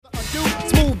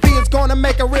gonna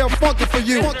make it real funky for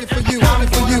you. Funky for you, funky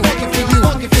for you, funky for you,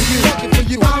 funky for you, funky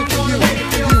for you, funky for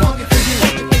you, funky for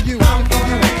you, funky for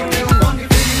you, funky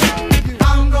for you.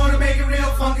 I'm gonna make it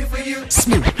real funky for you.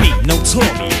 Smooth beat,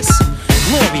 notorious,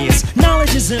 glorious,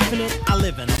 knowledge is infinite. I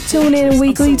live in. Tune in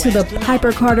weekly to the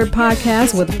Piper Carter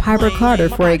Podcast with Piper Carter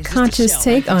for a conscious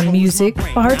take on music,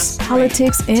 arts,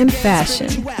 politics, and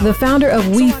fashion. The founder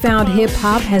of We Found Hip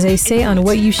Hop has a say on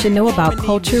what you should know about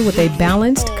culture with a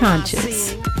balanced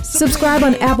conscience. Subscribe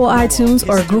on Apple iTunes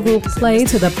or Google Play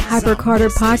to the Piper Carter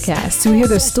Podcast to hear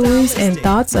the stories and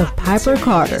thoughts of Piper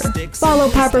Carter.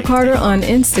 Follow Piper Carter on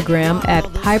Instagram at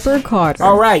Piper Carter.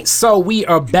 All right, so we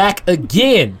are back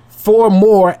again for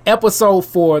more episode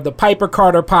 4, the Piper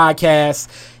Carter Podcast,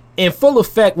 in full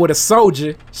effect with a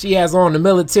soldier. She has on the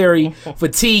military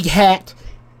fatigue hat,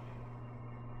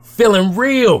 feeling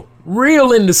real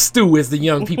in the stew, as the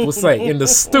young people say, in the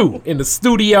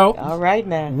studio. All right,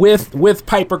 man. With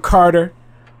Piper Carter,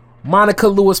 Monica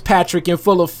Lewis Patrick in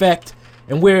full effect,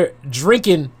 and we're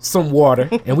drinking some water,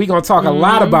 and we're gonna talk a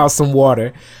lot about some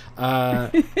water.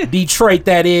 Detroit,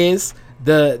 that is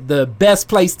the best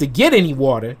place to get any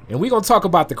water, and we're gonna talk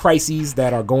about the crises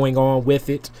that are going on with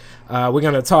it. We're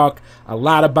gonna talk a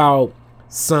lot about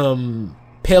some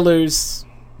pillars.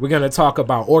 We're gonna talk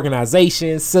about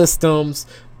organization, systems,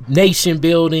 nation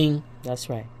building. That's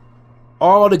right.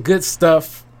 All the good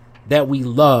stuff that we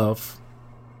love.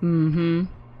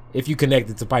 If you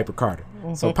connect it to Piper Carter.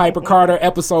 So Piper Carter,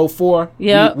 episode 4.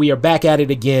 Yep. We are back at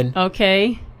it again.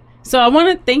 Okay. So I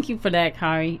want to thank you for that,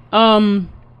 Kari.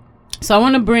 So I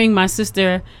want to bring my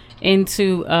sister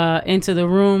into the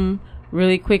room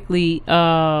really quickly.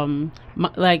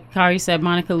 Like Kari said,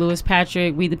 Monica Lewis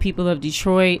Patrick, We the People of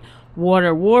Detroit,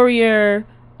 water warrior,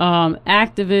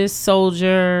 activist,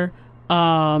 soldier,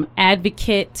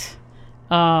 advocate,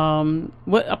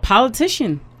 a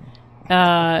politician,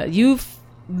 youth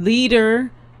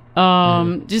leader,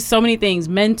 just so many things,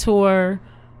 mentor,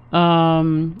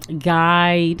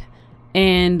 guide.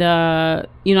 And I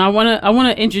want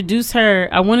to introduce her.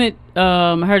 I wanted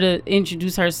her to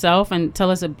introduce herself and tell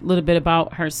us a little bit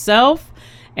about herself.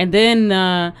 And then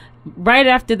right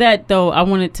after that, though, I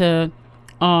wanted to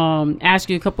ask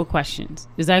you a couple questions.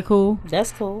 Is that cool?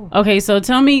 That's cool. Okay, so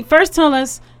tell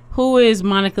us, who is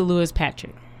Monica Lewis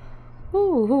Patrick?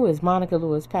 Who is Monica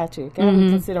Lewis Patrick? I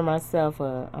would consider myself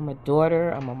I'm a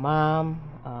daughter, I'm a mom,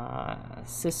 a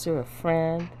sister, a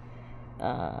friend,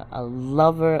 a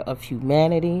lover of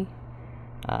humanity,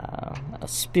 a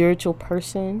spiritual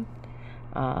person,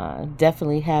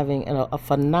 definitely having a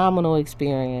phenomenal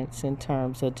experience in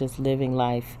terms of just living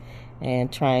life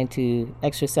and trying to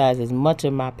exercise as much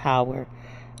of my power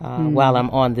while I'm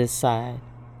on this side.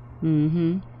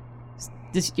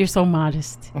 You're so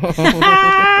modest.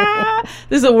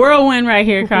 This is a whirlwind right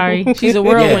here, Kari. She's a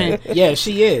whirlwind. Yeah,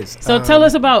 she is. So tell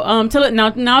us about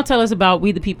tell us about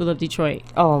We the People of Detroit.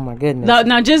 Oh my goodness.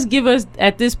 Now just give us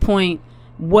at this point,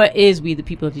 what is We the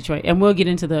People of Detroit, and we'll get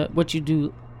into what you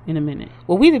do in a minute.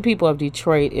 Well, We the People of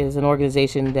Detroit is an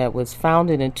organization that was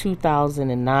founded in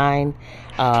 2009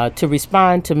 to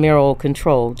respond to mayoral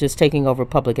control, just taking over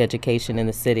public education in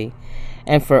the city.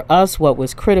 And for us, what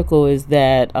was critical is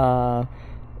that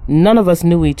none of us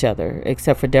knew each other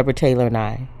except for Deborah Taylor and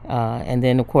I. And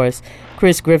then, of course,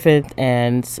 Chris Griffith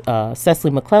and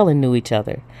Cecily McClellan knew each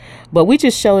other. But we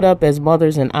just showed up as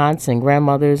mothers and aunts and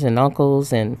grandmothers and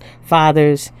uncles and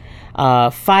fathers,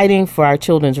 fighting for our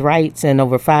children's rights. And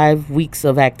over 5 weeks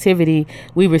of activity,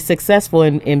 we were successful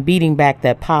in beating back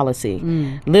that policy.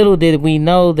 Little did we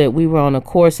know that we were on a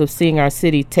course of seeing our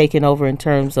city taken over in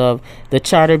terms of the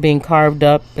charter being carved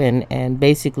up and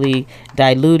basically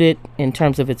diluted in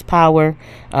terms of its power.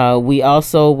 We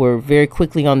also were very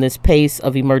quickly on this pace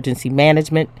of emergency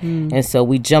management, and so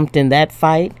we jumped in that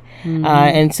fight.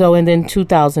 And then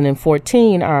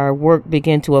 2014, our work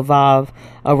began to evolve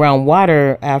around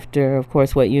water after, of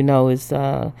course, what you know is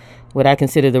what I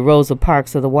consider the Rosa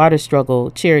Parks of the water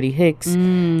struggle. Charity Hicks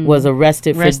was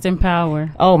arrested. Rest in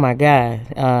power. Oh, my God.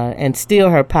 And still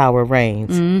her power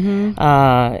reigns.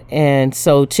 And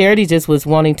so Charity just was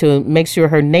wanting to make sure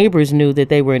her neighbors knew that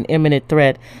they were in imminent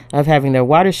threat of having their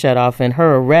water shut off, and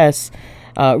her arrest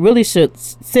really should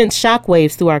send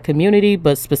shockwaves through our community,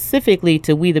 but specifically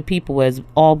to We the People as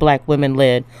all Black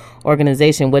women-led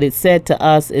organization. What it said to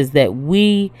us is that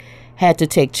we had to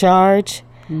take charge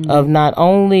of not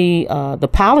only the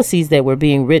policies that were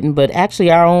being written, but actually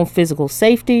our own physical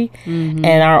safety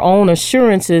and our own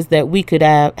assurances that we could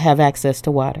have access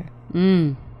to water.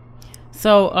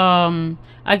 So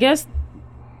I guess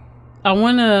I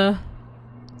want to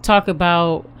talk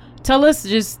about, tell us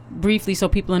just briefly so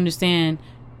people understand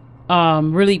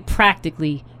really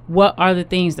practically, what are the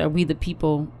things that We the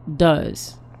People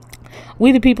does?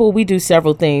 We the People, we do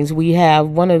several things. We have,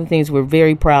 one of the things we're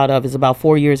very proud of is about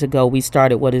 4 years ago, we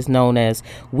started what is known as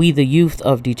We the Youth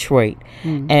of Detroit.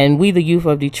 And We the Youth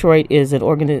of Detroit is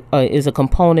is a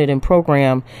component and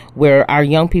program where our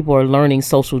young people are learning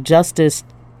social justice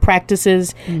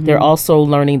practices. They're also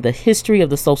learning the history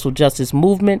of the social justice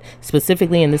movement,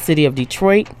 specifically in the city of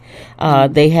Detroit.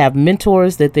 They have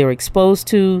mentors that they're exposed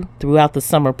to throughout the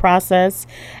summer process.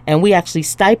 And we actually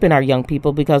stipend our young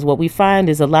people, because what we find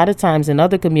is a lot of times in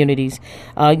other communities,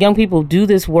 young people do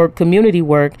this work, community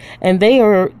work, and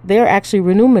they're actually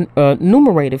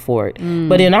remunerated for it.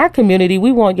 But in our community,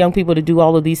 we want young people to do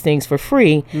all of these things for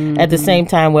free at the same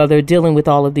time while they're dealing with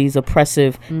all of these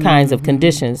oppressive kinds of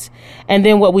conditions. And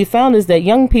then what we found is that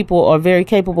young people are very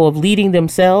capable of leading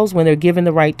themselves when they're given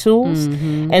the right tools.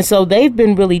 And so they've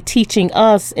been really teaching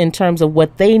us in terms of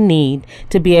what they need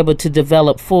to be able to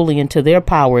develop fully into their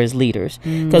power as leaders.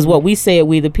 Because what we say at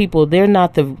We the People, they're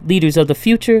not the leaders of the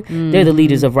future, they're the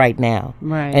leaders of right now.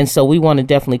 Right. And so we want to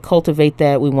definitely cultivate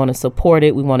that. We want to support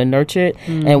it. We want to nurture it.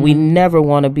 And we never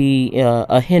want to be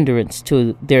a hindrance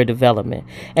to their development.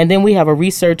 And then we have a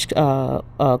research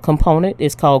component.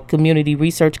 It's called Community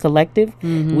Research Collective.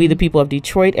 We the People of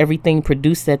Detroit, everything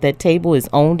produced at that table is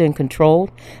owned and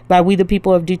controlled by We the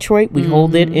People of Detroit. We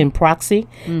hold it in proxy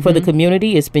for the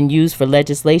community. It's been used for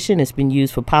legislation. It's been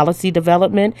used for policy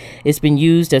development. It's been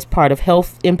used as part of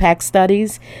health impact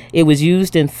studies. It was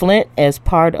used in Flint as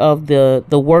part of the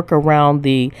work around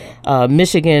the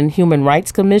Michigan Human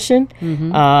Rights Commission.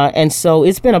 And so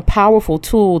it's been a powerful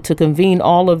tool to convene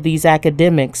all of these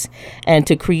academics and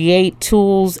to create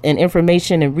tools and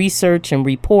information and research and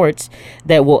reports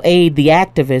that will aid the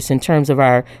activists in terms of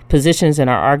our positions and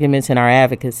our arguments and our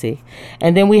advocacy.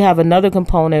 And then we have another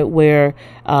component where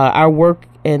our work,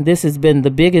 and this has been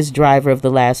the biggest driver of the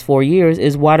last 4 years,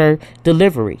 is water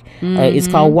delivery. It's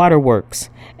called Waterworks.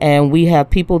 And we have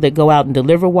people that go out and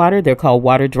deliver water. They're called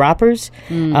water droppers.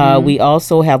 We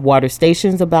also have water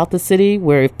stations about the city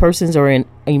where if persons are in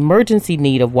emergency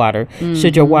need of water,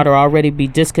 should your water already be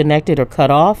disconnected or cut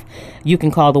off, you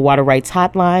can call the Water Rights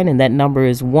Hotline, and that number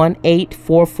is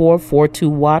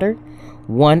 1-844-42-WATER.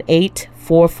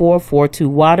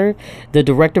 1-844-42-WATER. The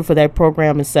director for that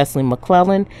program is Cecily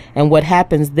McClellan. And what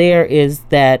happens there is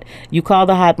that you call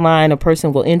the hotline, a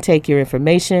person will intake your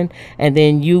information, and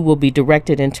then you will be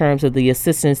directed in terms of the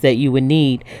assistance that you would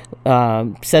need.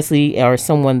 Cecily or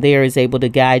someone there is able to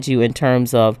guide you in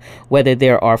terms of whether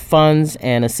there are funds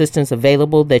and assistance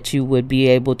available that you would be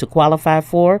able to qualify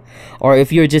for, or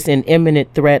if you're just in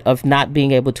imminent threat of not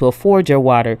being able to afford your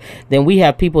water, then we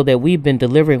have people that we've been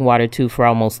delivering water to for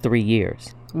almost 3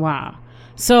 years. Wow.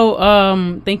 So,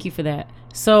 thank you for that.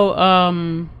 So,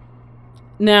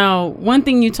 now one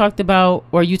thing you talked about,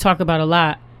 or you talk about a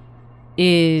lot,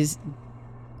 is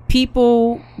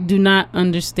people do not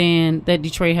understand that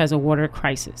Detroit has a water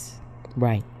crisis.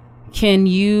 Right.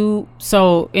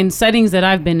 So in settings that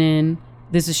I've been in,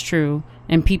 this is true,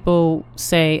 and people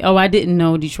say, oh, I didn't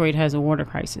know Detroit has a water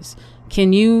crisis.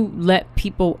 Can you let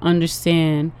people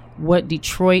understand what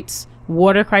Detroit's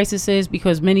water crisis is?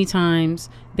 Because many times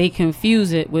they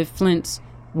confuse it with Flint's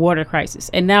water crisis.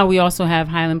 And now we also have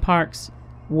Highland Park's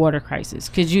water crisis.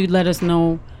 Could you let us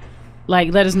know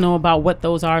about what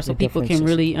those are so people can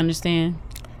really understand?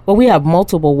 Well, we have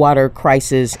multiple water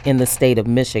crises in the state of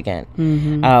Michigan.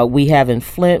 We have in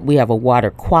Flint, we have a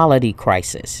water quality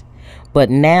crisis. But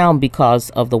now, because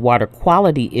of the water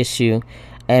quality issue,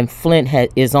 and Flint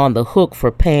is on the hook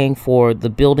for paying for the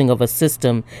building of a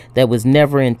system that was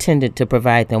never intended to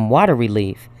provide them water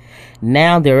relief.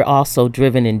 Now they're also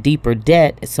driven in deeper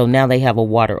debt, so now they have a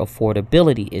water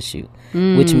affordability issue,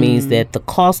 which means that the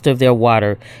cost of their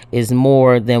water is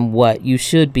more than what you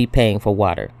should be paying for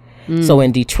water. So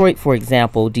in Detroit, for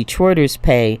example,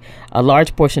 a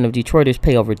large portion of Detroiters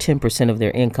pay over 10% of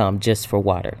their income just for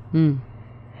water.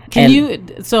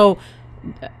 So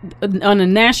on a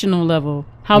national level,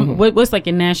 what's like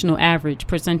a national average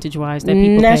percentage-wise that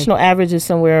people national pay? Average is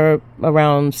somewhere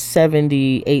around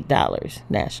 $78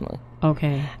 nationally.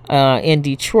 Okay. In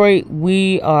Detroit,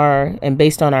 we are, and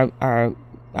based on our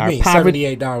poverty,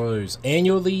 $78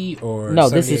 annually, or no,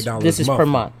 $78 this is per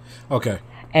month. Okay.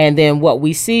 And then what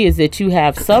we see is that you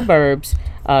have suburbs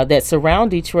that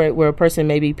surround Detroit where a person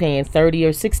may be paying $30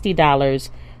 or $60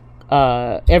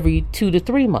 every 2 to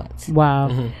 3 months.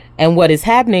 Wow. And what is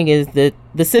happening is that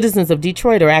the citizens of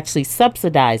Detroit are actually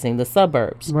subsidizing the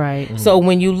suburbs. Right. So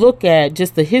when you look at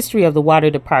just the history of the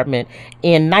water department,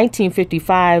 in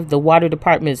 1955, the water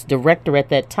department's director at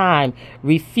that time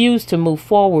refused to move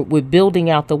forward with building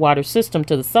out the water system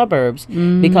to the suburbs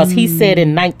because he said in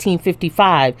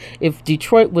 1955, if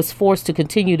Detroit was forced to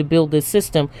continue to build this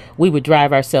system, we would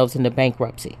drive ourselves into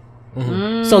bankruptcy.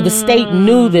 So the state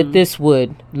knew that this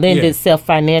would lend Yeah. itself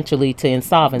financially to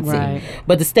insolvency. Right.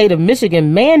 But the state of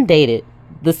Michigan mandated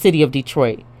the city of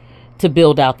Detroit to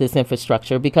build out this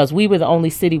infrastructure because we were the only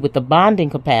city with the bonding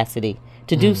capacity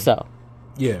to do so.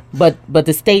 Yeah. But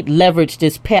the state leveraged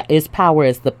its power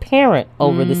as the parent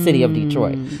over the city of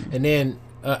Detroit. And then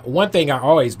one thing I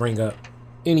always bring up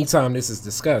anytime this is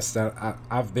discussed,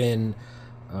 I've been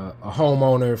a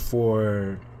homeowner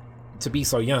for, to be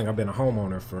so young, I've been a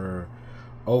homeowner for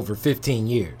over 15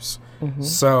 years.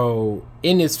 So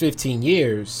in this 15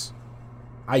 years,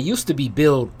 I used to be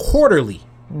billed quarterly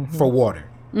for water.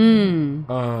 And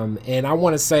I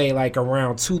want to say like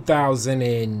around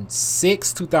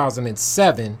 2006,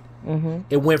 2007,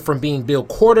 it went from being billed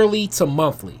quarterly to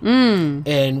monthly.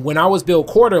 And when I was billed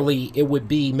quarterly, it would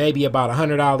be maybe about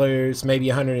 $100, maybe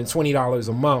 $120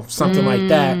 a month, something like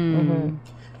that.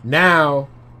 Now,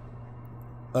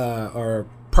 or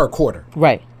per quarter.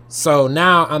 Right. So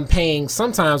now I'm paying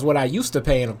sometimes what I used to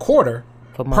pay in a quarter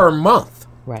Per month. per month.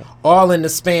 Right. All in the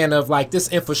span of like this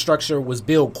infrastructure was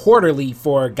billed quarterly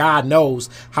for God knows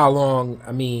how long.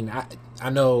 I mean, I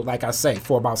know, like I say,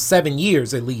 for about 7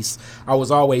 years at least, I was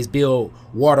always billed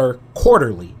water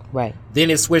quarterly. Right. Then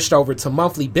it switched over to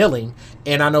monthly billing,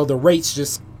 and I know the rates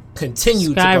just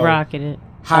continued to go Skyrocketed.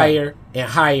 higher and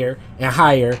higher and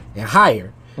higher and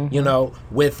higher. You know,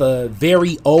 with a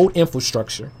very old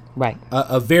infrastructure, Right.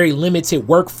 a very limited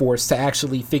workforce to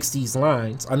actually fix these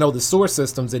lines. I know the sewer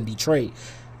systems in Detroit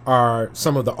are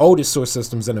some of the oldest sewer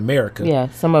systems in America. Yeah.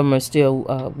 Some of them are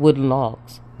still wooden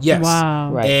logs. Yes.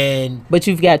 Wow. Right. And But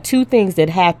you've got two things that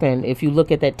happened if you look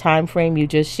at that time frame you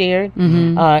just shared.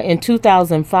 In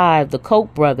 2005, the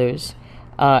Koch brothers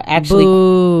actually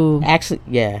Boo.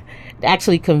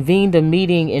 actually convened a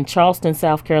meeting in Charleston,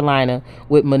 South Carolina,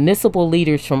 with municipal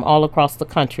leaders from all across the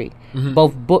country,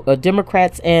 both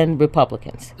Democrats and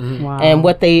Republicans. Wow. And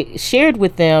what they shared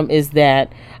with them is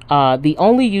that the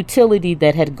only utility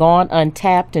that had gone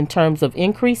untapped in terms of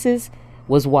increases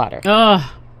was water. Ugh.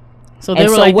 So they And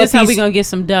were so like, what this how we these- going to get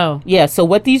some dough. Yeah, so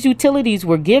what these utilities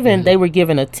were given, they were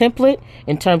given a template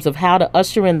in terms of how to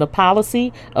usher in the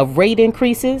policy of rate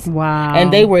increases. Wow.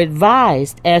 And they were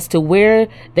advised as to where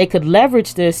they could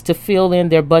leverage this to fill in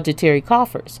their budgetary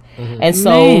coffers. And so,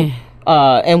 Man.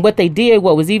 and what they did,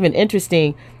 what was even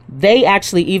interesting, they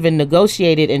actually even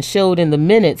negotiated and showed in the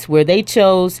minutes where they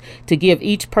chose to give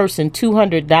each person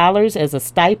 $200 as a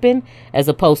stipend as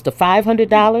opposed to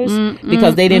 $500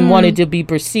 because they didn't want it to be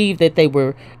perceived that they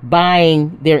were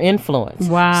buying their influence.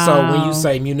 Wow. so when you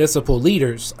say municipal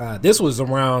leaders, this was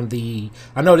around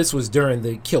I know this was during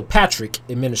the Kilpatrick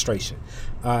administration.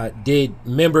 Did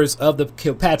members of the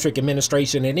Kilpatrick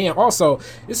administration, and then also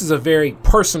this is a very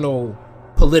personal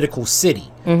political city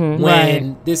when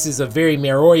Right. this is a very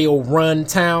mayoral run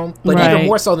town, but Right. even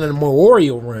more so than a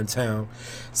mayoral run town.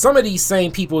 Some of these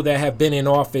same people that have been in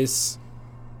office,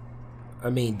 I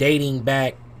mean, dating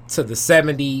back to the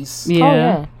 70s,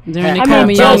 yeah. During the have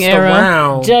Coleman Young bounced era.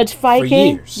 around Judge for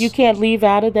Fiken, years. you can't leave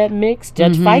out of that mix.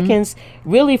 Judge Fikens,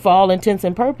 really, for all intents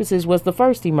and purposes, was the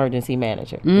first emergency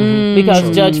manager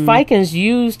because Judge Fikens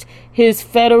used his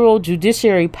federal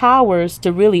judiciary powers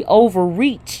to really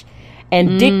overreach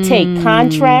and dictate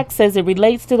contracts as it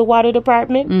relates to the water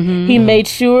department. He made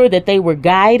sure that they were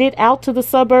guided out to the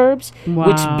suburbs, Wow.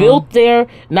 which built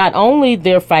not only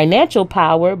their financial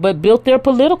power, but built their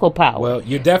political power. Well,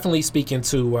 you're definitely speaking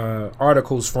to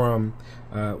articles from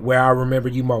where I remember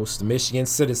you most. The Michigan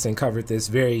Citizen covered this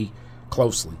very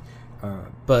closely.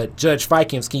 But Judge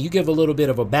Fikens, can you give a little bit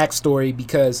of a backstory?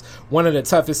 Because one of the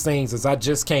toughest things is I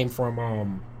just came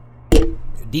from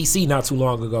D.C. not too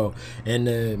long ago, and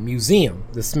the museum,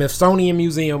 the Smithsonian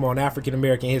Museum on African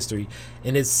American History,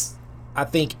 and I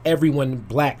think everyone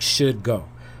black should go.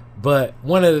 But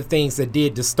one of the things that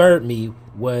did disturb me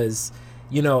was,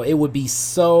 it would be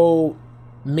so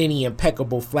many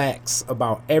impeccable facts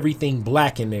about everything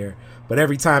black in there, but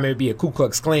every time it would be a Ku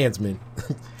Klux Klansman,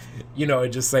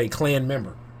 it'd just say Klan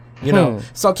member. You know,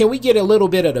 so can we get a little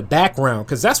bit of the background?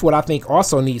 Because that's what I think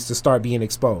also needs to start being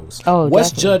exposed. Oh,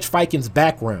 what's definitely. Judge Fiken's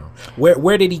background?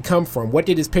 Where did he come from? What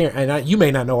did his parents? And you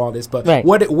may not know all this, but Right.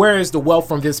 where is the wealth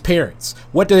from his parents?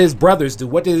 What did his brothers do?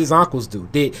 What did his uncles do?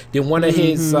 Did one of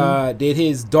his did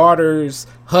his daughter's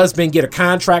husband get a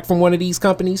contract from one of these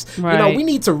companies? You know, Right. we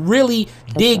need to really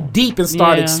dig deep and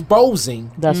start Yeah.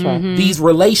 exposing That's right. these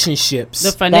relationships.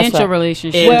 The financial right.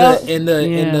 relationship. and Well-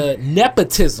 the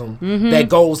nepotism that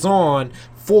goes on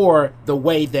for the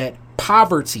way that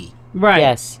poverty right.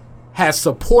 Yes. has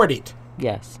supported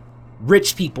Yes.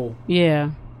 rich people Yeah.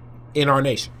 in our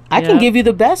nation. I can Yeah. give you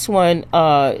the best one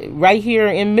right here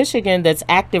in Michigan that's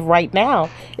active right now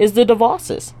is the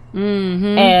DeVosses.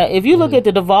 Mm-hmm. If you look at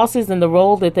the DeVosses and the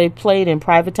role that they played in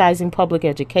privatizing public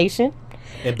education,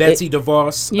 And Betsy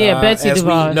DeVos, Yeah, Betsy as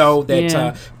DeVos. we know that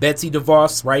Yeah. Betsy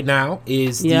DeVos right now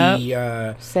is Yep.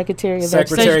 the Secretary of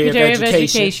Secretary of Secretary of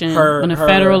Education. Education Her- on a her-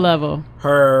 federal level.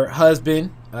 her husband,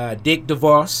 Dick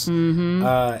DeVos,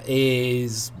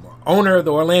 is owner of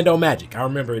the Orlando Magic. I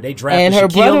remember they drafted and her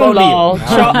Shaquille brother-in-law,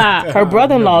 O'Neal. her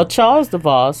brother-in-law Charles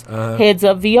DeVos heads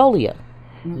up Veolia.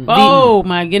 Oh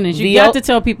my goodness! You Veo- got to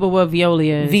tell people what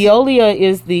Veolia is. Veolia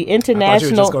is the I thought you were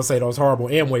international. just gonna say those horrible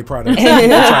Amway products. Trying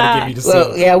to give you the Well,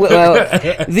 seal. yeah, well,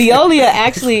 Veolia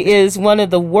actually is one of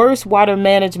the worst water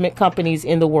management companies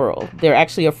in the world. They're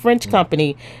actually a French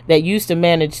company that used to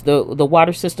manage the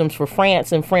water systems for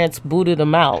France, and France booted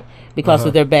them out because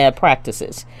of their bad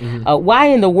practices. Why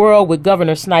in the world would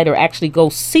Governor Snyder actually go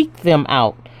seek them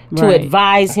out to Right.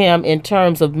 advise him in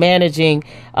terms of managing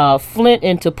Flint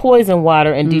into poison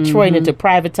water and Detroit into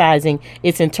privatizing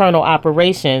its internal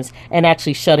operations and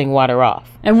actually shutting water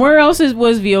off? And where else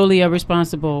was Veolia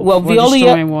responsible Well, for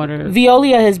destroying water?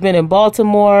 Veolia has been in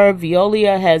Baltimore.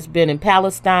 Veolia has been in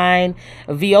Palestine.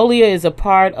 Veolia is a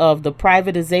part of the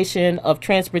privatization of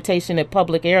transportation at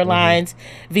public airlines.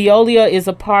 Veolia is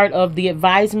a part of the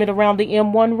advisement around the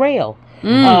M1 rail.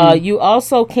 You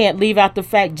also can't leave out the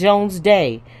fact Jones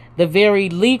Day, the very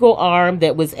legal arm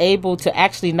that was able to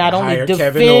actually not only Hired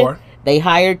Kevin defend. Orr. They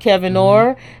hired Kevin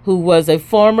Orr, who was a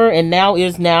former and now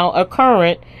a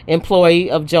current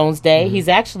employee of Jones Day. He's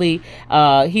actually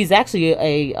a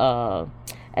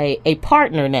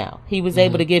partner now. He was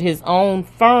able to get his own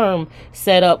firm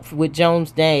set up with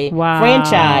Jones Day, Wow.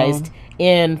 franchised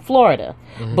in Florida.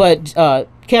 But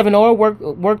Kevin Orr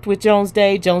worked with Jones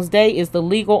Day. Jones Day is the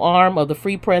legal arm of the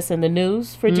Free Press and the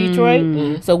News for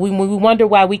Detroit. So when we wonder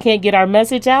why we can't get our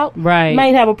message out, Right.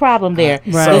 might have a problem there.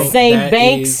 Right. The So same that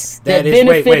banks is- that is-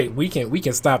 benefit. Wait, we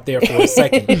can stop there for a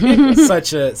second.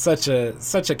 such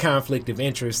a conflict of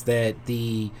interest that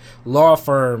the law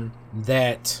firm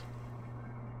that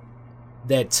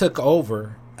took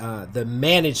over the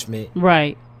management,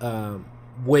 Right.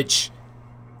 which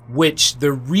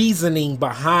the reasoning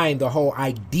behind the whole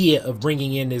idea of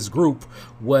bringing in this group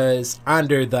was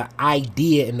under the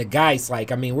idea and the guys,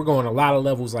 like, I mean, we're going a lot of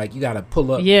levels, like you got to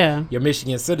pull up Yeah. your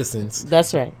Michigan citizens.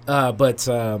 That's right. But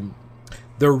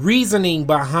the reasoning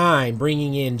behind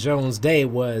bringing in Jones Day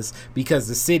was because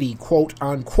the city, quote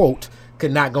unquote,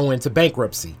 could not go into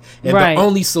bankruptcy. And Right. the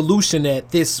only solution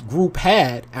that this group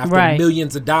had after Right.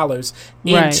 millions of dollars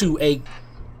Right. into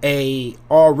a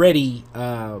already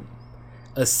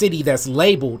a city that's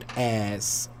labeled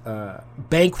as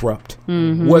bankrupt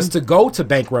was to go to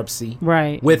bankruptcy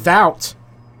Right. without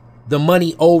the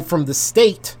money owed from the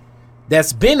state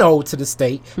that's been owed to the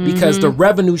state, because the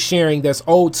revenue sharing that's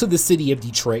owed to the city of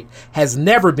Detroit has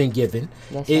never been given.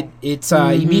 That's It right. It's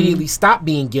immediately stopped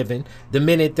being given the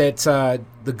minute that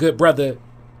the good brother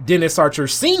Dennis Archer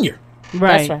Sr.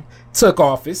 Right. That's right. took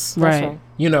office. Right. right.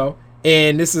 You know,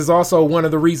 and this is also one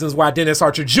of the reasons why Dennis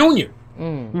Archer Jr.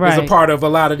 Right. is a part of a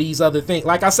lot of these other things.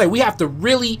 Like I say, we have to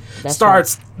really That's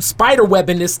start right. spider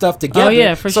webbing this stuff together,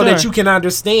 yeah, for so that sure. you can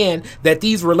understand that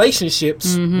these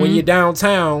relationships, when you're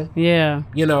downtown, Yeah.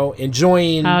 you know,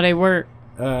 enjoying How they work.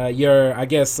 your, I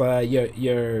guess,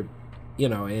 your you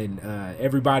know, and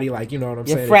everybody, like, you know what I'm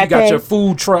Your saying? If you got frappe. your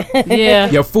food truck, Yeah.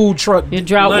 your food truck, Your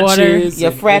drought water. lunches, Your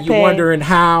and frappe. you're wondering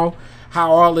how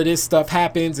all of this stuff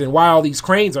happens and why all these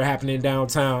cranes are happening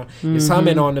downtown. It's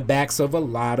humming on the backs of a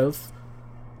lot of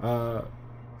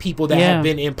people that Yeah. have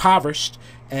been impoverished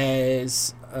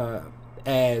as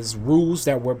rules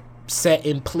that were set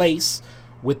in place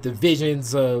with the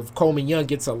visions of Coleman Young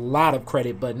gets a lot of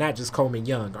credit, but not just Coleman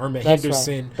Young. Irma That's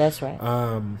Henderson, right. That's right.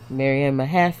 Marianne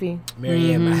Mahaffey,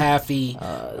 Marianne Mahaffey,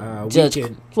 Judge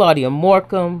Claudia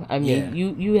Morcom. I mean,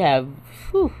 Yeah. you have.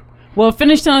 Whew. Well,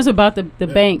 finish telling us about the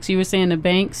banks. You were saying the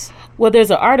banks. Well,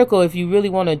 there's an article if you really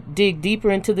want to dig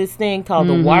deeper into this thing called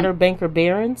the Water Banker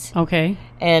Barons. Okay.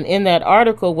 And in that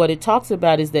article, what it talks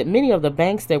about is that many of the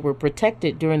banks that were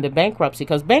protected during the bankruptcy,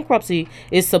 because bankruptcy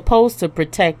is supposed to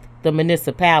protect the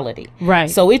municipality. Right.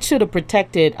 So it should have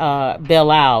protected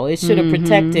Belle Isle. It should have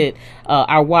protected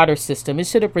our water system. It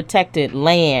should have protected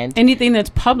land. Anything that's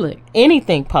public.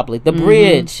 Anything public. The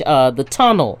bridge, the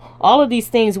tunnel. All of these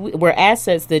things were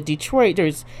assets that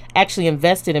Detroiters actually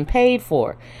invested and paid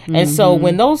for. And so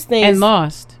when those things...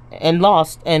 And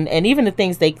lost. And even the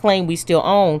things they claim we still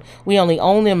own, we only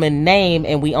own them in name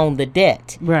and we own the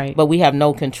debt. Right. But we have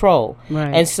no control.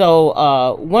 Right. And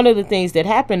so one of the things that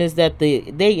happened is that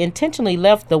they intentionally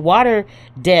left the water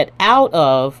debt out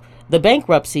of the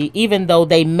bankruptcy, even though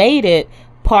they made it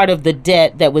part of the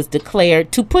debt that was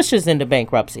declared to push us into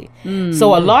bankruptcy.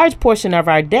 So a large portion of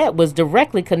our debt was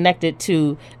directly connected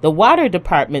to the water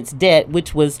department's debt,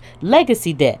 which was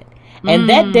legacy debt. And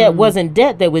that debt wasn't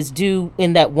debt that was due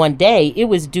in that one day. It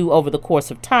was due over the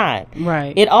course of time.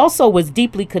 Right. It also was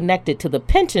deeply connected to the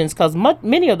pensions because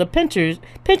many of the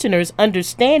pensioners,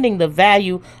 understanding the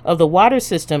value of the water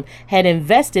system, had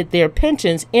invested their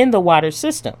pensions in the water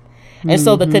system. And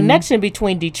so the connection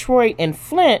between Detroit and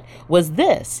Flint was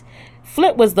this.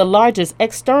 Flint was the largest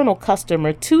external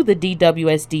customer to the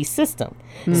DWSD system.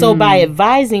 So by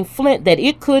advising Flint that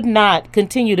it could not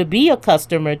continue to be a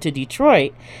customer to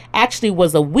Detroit actually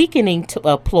was a weakening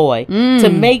ploy to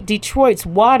make Detroit's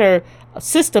water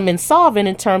system insolvent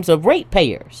in terms of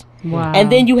ratepayers. Wow.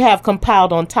 And then you have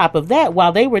compiled on top of that,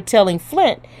 while they were telling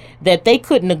Flint that they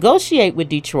couldn't negotiate with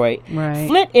Detroit, Right.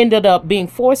 Flint ended up being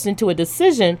forced into a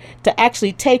decision to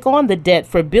actually take on the debt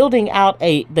for building out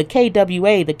the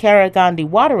KWA, the Karagandhi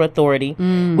Water Authority,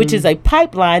 which is a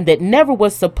pipeline that never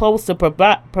was supposed to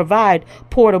provide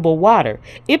portable water.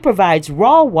 It provides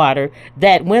raw water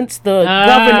that once the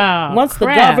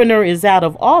governor is out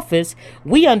of office,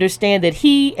 we understand that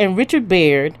he and Richard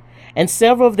Baird and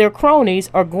several of their cronies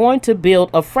are going to build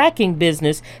a fracking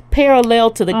business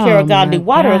parallel to the Karagandhi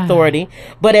Water Authority.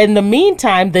 But in the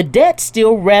meantime, the debt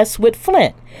still rests with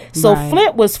Flint. So Right.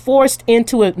 Flint was forced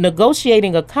into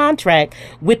negotiating a contract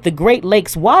with the Great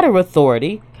Lakes Water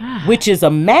Authority, which is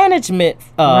a management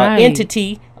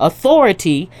entity,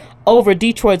 authority over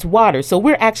Detroit's water. So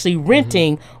we're actually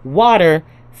renting water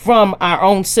from our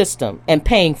own system and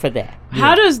paying for that.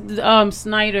 How does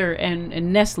Snyder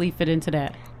and Nestle fit into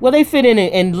that? Well, they fit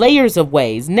in layers of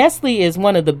ways. Nestle is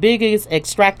one of the biggest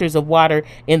extractors of water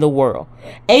in the world.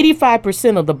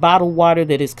 85% of the bottled water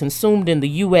that is consumed in the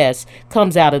U.S.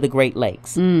 comes out of the Great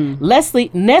Lakes.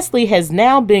 Nestle has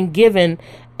now been given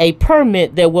a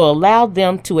permit that will allow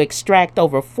them to extract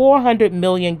over 400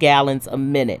 million gallons a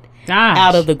minute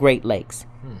out of the Great Lakes.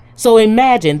 So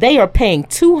imagine they are paying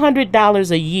 $200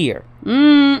 a year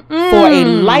for a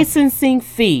licensing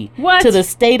fee to the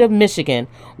state of Michigan,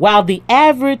 while the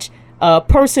average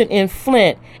person in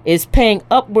Flint is paying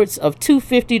upwards of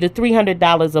 $250 to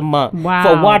 $300 a month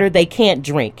for water they can't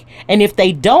drink. And if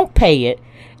they don't pay it,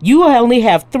 you only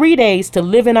have 3 days to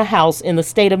live in a house in the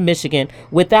state of Michigan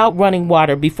without running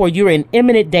water before you're in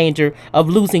imminent danger of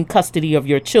losing custody of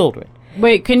your children.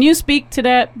 Wait, can you speak to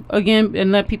that again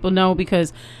and let people know?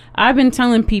 Because I've been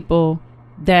telling people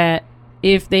that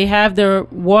if they have their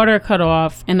water cut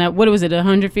off, and what was it,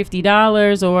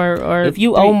 $150 or if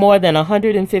you owe more than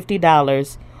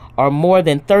 $150 or more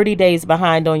than 30 days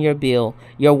behind on your bill,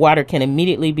 your water can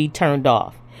immediately be turned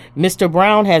off. Mr.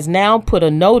 Brown has now put a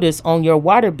notice on your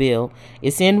water bill,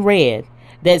 it's in red,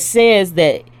 that says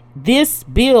that this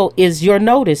bill is your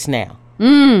notice now.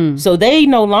 So they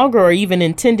no longer are even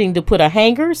intending to put a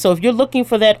hanger. So if you're looking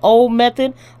for that old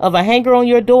method of a hanger on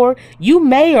your door, you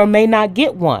may or may not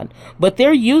get one. But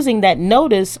they're using that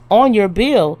notice on your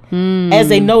bill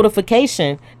as a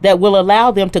notification that will allow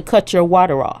them to cut your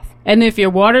water off. And if your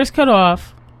water's cut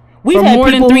off for had more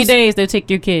than people 3 days, they'll take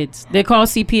your kids. They call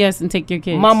CPS and take your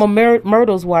kids. Mama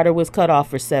Myrtle's water was cut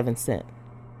off for 7 cents.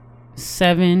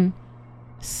 7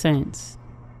 cents.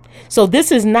 So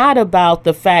this is not about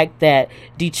the fact that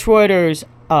Detroiters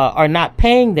are not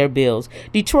paying their bills.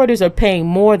 Detroiters are paying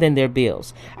more than their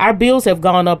bills. Our bills have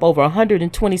gone up over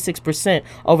 126%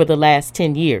 over the last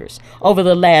 10 years. Over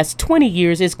the last 20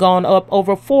 years, it's gone up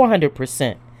over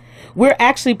 400%. We're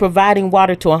actually providing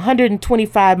water to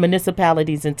 125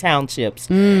 municipalities and townships.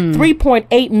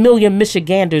 3.8 million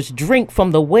Michiganders drink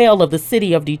from the well of the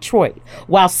city of Detroit,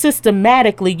 while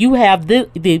systematically you have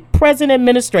the present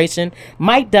administration,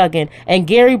 Mike Duggan and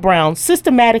Gary Brown,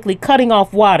 systematically cutting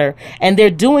off water, and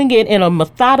they're doing it in a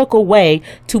methodical way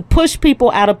to push people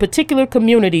out of particular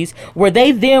communities where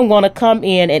they then want to come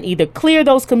in and either clear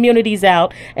those communities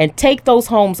out and take those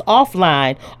homes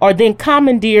offline, or then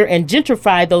commandeer and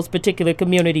gentrify those particular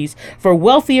communities for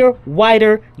wealthier,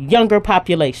 whiter, younger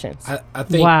populations. I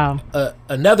think Wow.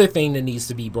 Another thing that needs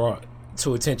to be brought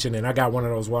to attention, and I got one of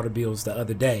those water bills the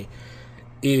other day,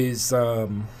 is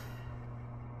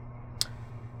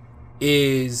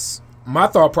my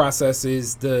thought process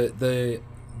is the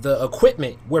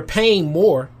equipment. We're paying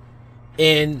more,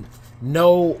 and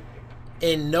no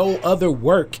other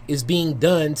work is being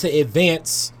done to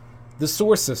advance the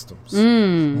sewer systems.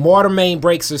 Water main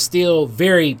breaks are still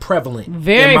very prevalent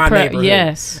Very in my neighborhood.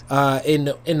 yes. In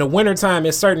the wintertime,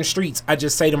 in certain streets, I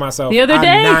just say to myself, The other I'm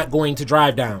day? not going to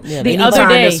drive down. Yeah, The Anytime other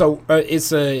day.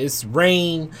 it's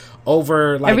rain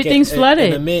over like Everything's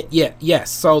flooded. Yes.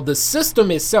 So the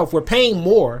system itself, we're paying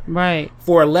more Right.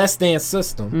 for a less than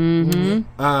system. Mm-hmm.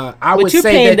 I would you're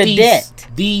say paying that the debt.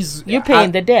 these You're paying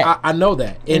I- the debt. I know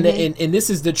that, and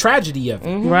this is the tragedy of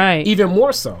it. Right. Even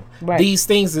more so, Right. these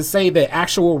things that say that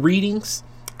actual readings,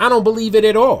 I don't believe it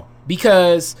at all,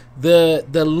 because the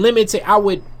limited, I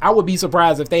would be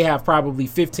surprised if they have probably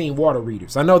 15 water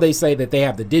readers. I know they say that they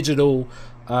have the digital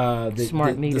Smart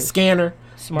the meters. scanner,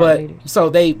 Smart but meters. so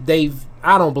they've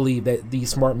I don't believe that these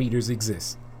smart meters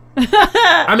exist.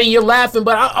 I mean, you're laughing,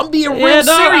 but I'm being real Yeah,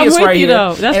 no, I'm serious with right you, here.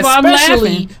 though. That's why I'm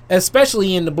laughing.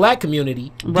 Especially in the black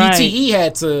community, Right. BTE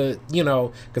had to,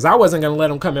 because I wasn't gonna let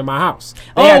them come in my house.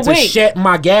 They Oh, had to wait. shut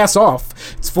my gas off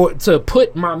to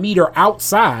put my meter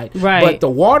outside. Right. But the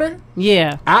water,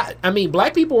 Yeah. I mean,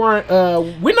 black people aren't.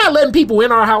 We're not letting people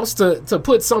in our house to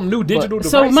put some new digital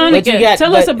device. So, in. Monica, got-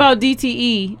 tell us but- about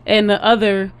DTE and the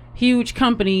other huge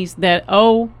companies that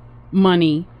owe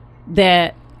money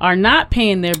that are not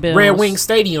paying their bills. Red Wing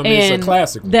Stadium is a and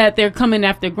classic one. that they're coming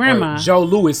after Or grandma. Joe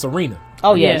Louis Arena.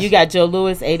 Oh yeah, Yes. you got Joe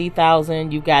Louis,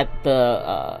 80,000. You got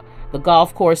the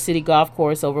golf course, city golf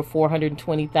course, over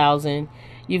 420,000.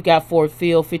 You've got Ford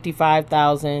Field,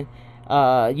 55,000.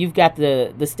 You've got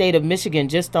the state of Michigan,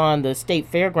 just on the state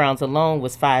fairgrounds alone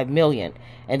was $5 million,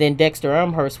 and then Dexter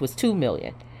Elmhurst was $2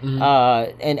 million.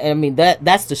 And I mean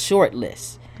that's the short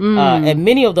list. And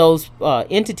many of those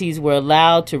entities were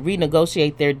allowed to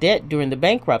renegotiate their debt during the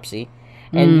bankruptcy,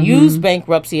 and use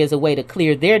bankruptcy as a way to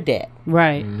clear their debt.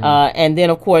 Right. And then,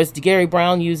 of course, Gary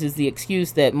Brown uses the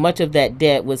excuse that much of that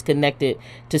debt was connected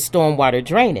to stormwater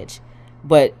drainage,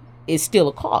 but it's still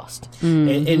a cost.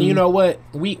 And you know what?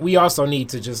 We also need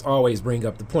to just always bring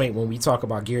up the point when we talk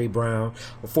about Gary Brown,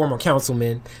 a former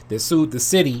councilman that sued the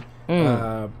city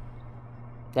That's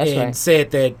and right.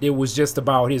 said that it was just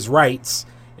about his rights,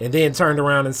 and then turned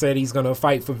around and said he's going to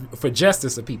fight for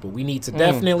justice of people. We need to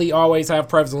definitely always have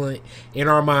prevalent in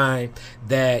our mind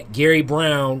that Gary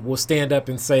Brown will stand up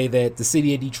and say that the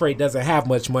city of Detroit doesn't have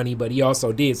much money, but he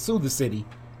also did sue the city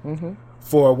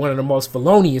for one of the most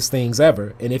felonious things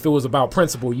ever. And if it was about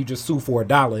principle, you just sue for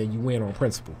 $1 and you win on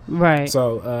principle. Right.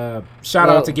 So shout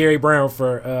Well- out to Gary Brown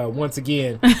for once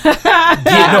again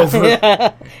getting over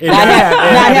and not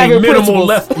having having minimal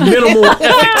principles.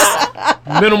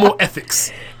 minimal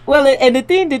ethics. Well, and the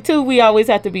thing that too we always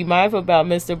have to be mindful about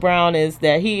Mr. Brown is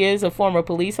that he is a former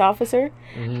police officer,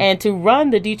 and to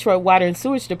run the Detroit Water and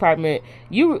Sewage Department,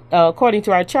 you according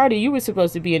to our charter, you were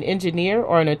supposed to be an engineer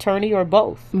or an attorney or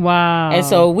both. Wow. And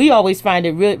so we always find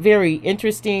it very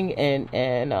interesting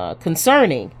and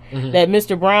concerning that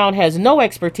Mr. Brown has no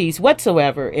expertise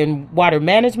whatsoever in water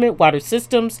management, water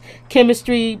systems,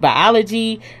 chemistry,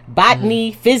 biology,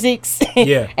 botany, physics.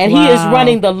 Yeah. And he is Wow.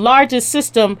 running the largest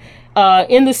system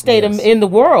in the state of, in the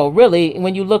world, really,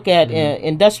 when you look at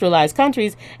industrialized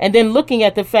countries, and then looking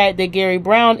at the fact that Gary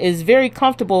Brown is very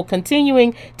comfortable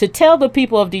continuing to tell the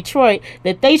people of Detroit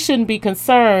that they shouldn't be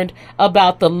concerned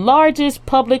about the largest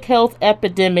public health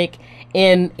epidemic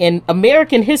in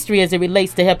American history as it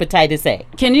relates to hepatitis A.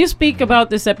 Can you speak about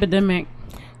this epidemic?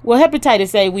 Well,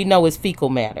 hepatitis A we know is fecal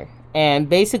matter. And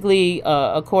basically,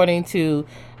 according to,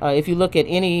 if you look at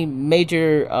any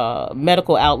major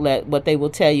medical outlet, what they will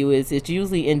tell you is it's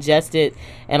usually ingested,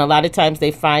 and a lot of times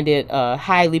they find it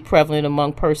highly prevalent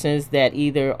among persons that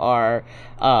either are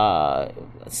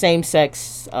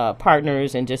same-sex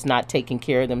partners and just not taking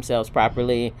care of themselves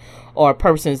properly, or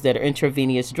persons that are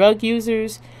intravenous drug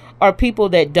users, or people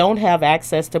that don't have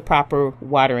access to proper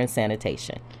water and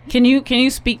sanitation. Can you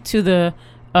speak to the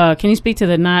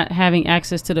not having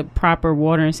access to the proper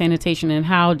water and sanitation, and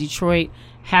how Detroit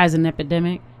has an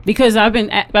epidemic? Because I've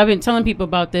been telling people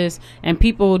about this, and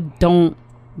people don't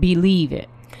believe it.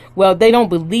 Well, they don't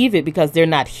believe it because they're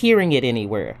not hearing it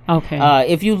anywhere. Okay.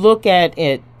 If you look at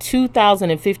it,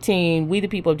 2015, We the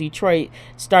People of Detroit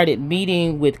started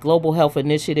meeting with Global Health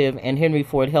Initiative and Henry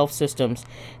Ford Health Systems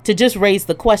to just raise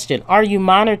the question, are you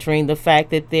monitoring the fact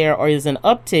that there is an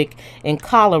uptick in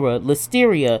cholera,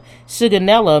 listeria,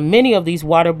 Shigella, many of these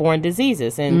waterborne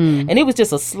diseases? And it was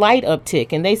just a slight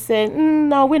uptick. And they said,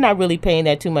 no, we're not really paying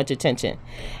that too much attention.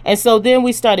 And so then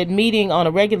we started meeting on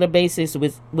a regular basis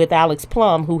with Alex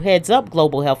Plum, who heads up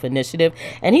Global Health Initiative.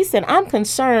 And he said, I'm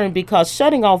concerned because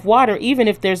shutting off water, even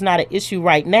if there's not an issue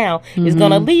right now, is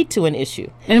going to lead to an issue.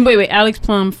 And wait, Alex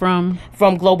Plum from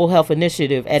Global Health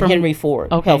Initiative at Henry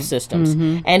Ford Health Systems.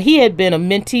 And he had been a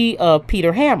mentee of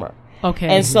Peter Hammer. Okay.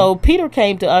 And so Peter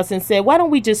came to us and said, why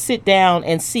don't we just sit down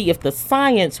and see if the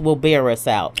science will bear us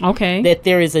out? Okay. That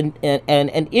there is an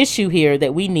issue here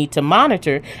that we need to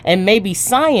monitor, and maybe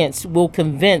science will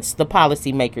convince the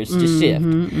policymakers to shift.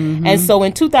 And so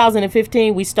in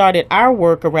 2015, we started our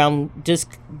work around just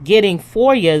getting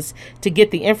FOIAs to get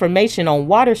the information on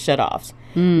water shutoffs.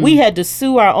 We had to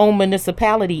sue our own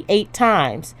municipality 8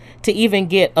 times to even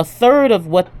get a third of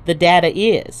what the data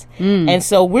is. And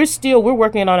so we're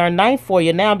working on our 9th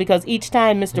FOIA now, because each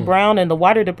time Mr. Brown and the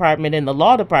water department and the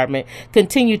law department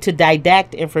continue to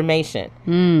didact information,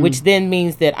 which then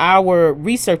means that our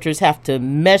researchers have to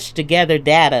mesh together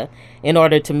data in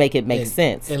order to make it make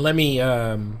sense. And let me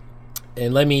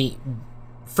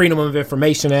Freedom of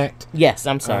Information Act. Yes,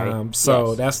 I'm sorry.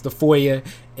 So that's the FOIA.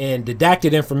 And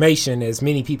didactic information, as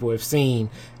many people have seen,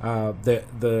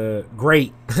 the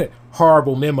great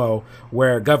horrible memo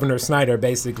where Governor Snyder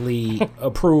basically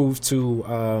approved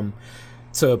to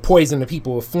poison the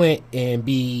people of Flint and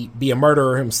be a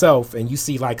murderer himself. And you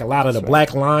see like a lot of the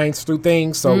black lines through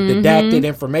things. So didactic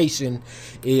information,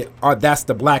 that's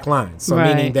the black line. So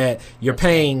meaning that you're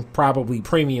paying probably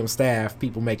premium staff,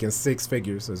 people making 6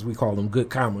 figures, as we call them, good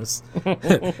commas,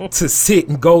 to sit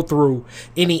and go through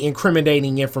any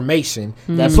incriminating information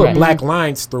that put black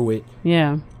lines through it.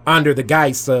 Yeah. Under the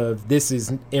guise of this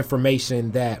is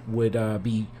information that would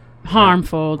be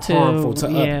harmful to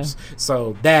others.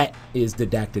 So that is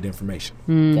didactic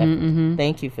information.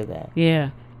 Thank you for that.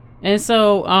 Yeah. And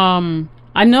so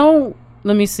I know,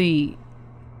 let me see,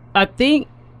 I think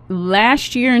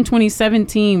last year in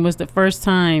 2017 was the first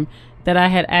time that I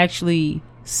had actually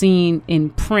seen in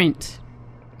print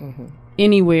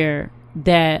anywhere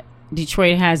that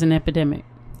Detroit has an epidemic.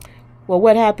 Well,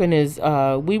 what happened is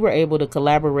we were able to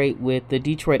collaborate with the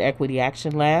Detroit Equity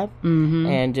Action Lab,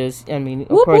 and just, I mean,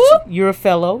 of course, you're a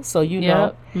fellow, so you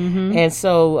know. And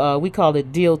so we called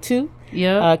it Deal 2.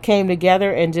 Came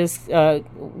together and just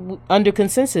under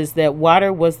consensus that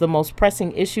water was the most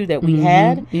pressing issue that we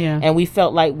had, and we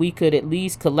felt like we could at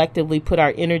least collectively put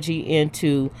our energy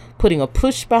into putting a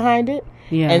push behind it.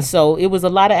 And so it was a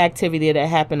lot of activity that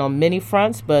happened on many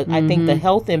fronts, but I think the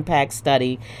health impact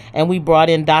study, and we brought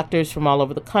in doctors from all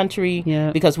over the country,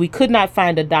 because we could not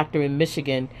find a doctor in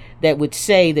Michigan that would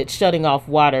say that shutting off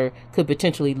water could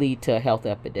potentially lead to a health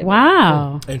epidemic.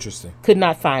 Wow. Interesting. Could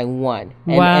not find one.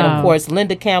 And of course,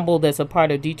 Linda Campbell, that's a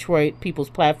part of Detroit People's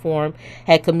Platform,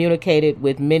 had communicated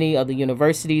with many of the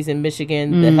universities in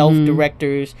Michigan, the health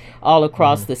directors all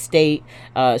across the state.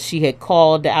 She had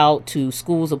called out to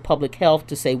schools of public health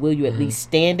to say, will you at least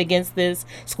stand against this?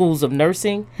 Schools of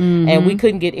nursing. And we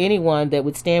couldn't get anyone that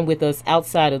would stand with us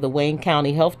outside of the Wayne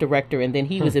County health director, and then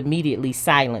he was immediately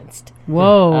silenced.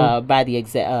 By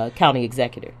the county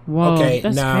executive. Whoa, okay,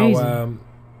 that's now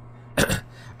crazy.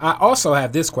 I also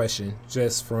have this question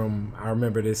just from, I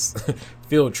remember this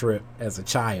field trip as a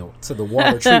child to the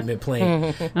water treatment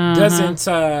plant. Doesn't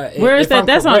where is that?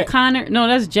 That's correct, on Connor. No,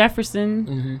 that's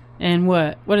Jefferson. And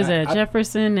what is that?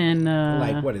 Jefferson and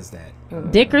like, what is that?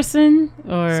 Dickerson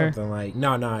or something like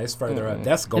no, it's further up.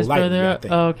 That's Golightly, I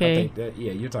think. Okay. I think that,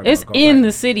 you're talking it's about in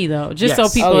the city though, just so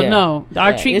people know.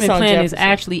 Our treatment plant Jefferson is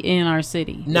actually in our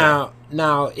city.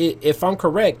 Now, if I'm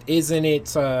correct, isn't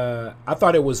it? I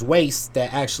thought it was waste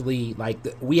that actually, like,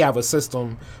 we have a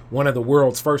system, one of the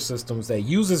world's first systems that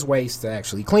uses waste to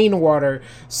actually clean the water.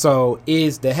 So,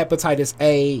 is the hepatitis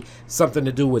A something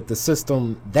to do with the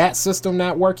system? That system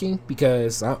not working?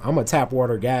 Because I'm a tap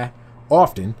water guy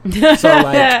often. So,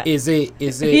 like, is it?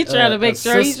 He trying to make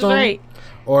sure he's straight,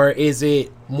 or is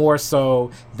it more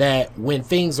so that when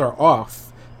things are off?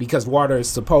 Because water is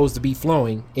supposed to be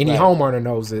flowing. Any homeowner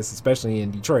knows this, especially in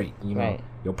Detroit. You know,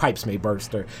 your pipes may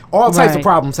burst, or all types of Right.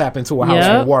 problems happen to a house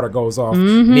Yep. when water goes off,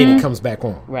 and then it comes back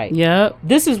on. Right. Yep.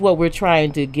 This is what we're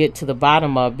trying to get to the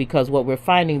bottom of, because what we're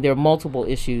finding, there are multiple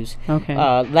issues. Okay.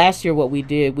 Last year, what we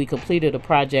did, we completed a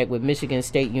project with Michigan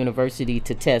State University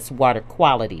to test water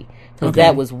quality, because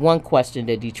that was one question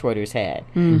that Detroiters had.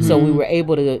 So we were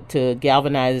able to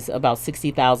galvanize about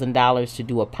 $60,000 to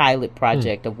do a pilot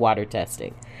project of water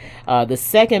testing. The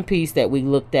second piece that we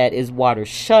looked at is water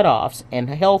shutoffs and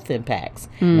health impacts.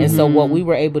 And so what we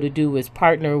were able to do is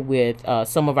partner with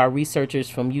some of our researchers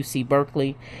from UC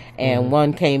Berkeley, and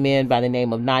one came in by the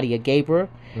name of Nadia Gabriel.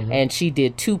 And she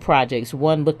did two projects,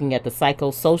 one looking at the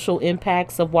psychosocial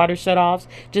impacts of water shutoffs,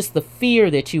 just the fear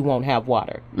that you won't have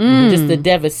water, just the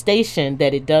devastation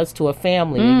that it does to a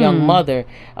family, a young mother,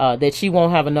 that she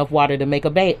won't have enough water to make a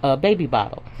baby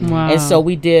bottle. Wow. And so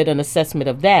we did an assessment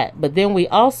of that. But then we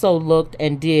also looked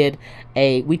and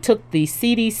we took the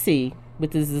CDC,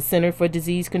 which is the Center for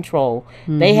Disease Control.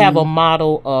 They have a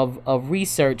model of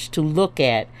research to look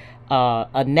at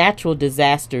a natural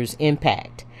disaster's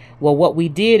impact. Well, what we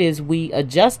did is we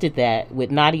adjusted that with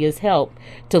Nadia's help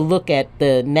to look at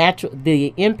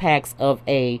the impacts of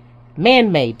a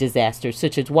man-made disaster,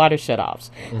 such as water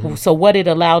shutoffs. So what it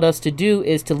allowed us to do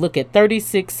is to look at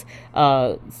 36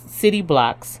 city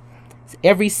blocks,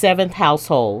 every seventh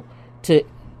household, to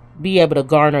be able to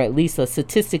garner at least a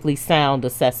statistically sound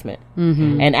assessment.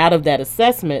 And out of that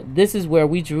assessment, this is where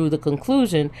we drew the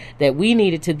conclusion that we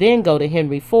needed to then go to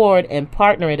Henry Ford and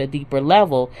partner at a deeper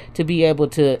level to be able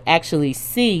to actually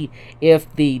see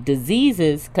if the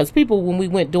diseases, because people, when we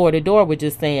went door to door, were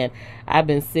just saying, I've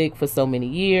been sick for so many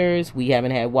years. We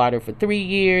haven't had water for 3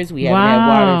 years. We haven't had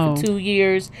water for 2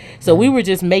 years. So we were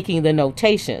just making the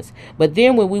notations. But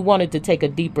then when we wanted to take a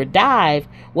deeper dive,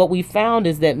 what we found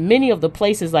is that many of the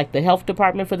places like the health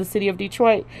department for the city of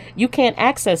Detroit, you can't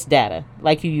access data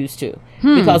like you used to,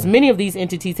 because many of these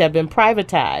entities have been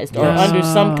privatized or under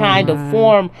some kind of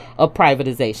form of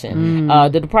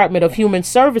privatization. The Department of Human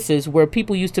Services, where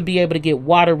people used to be able to get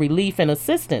water relief and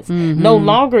assistance, no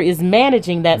longer is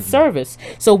managing that service.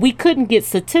 So we couldn't get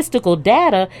statistical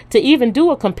data to even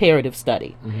do a comparative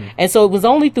study. And so it was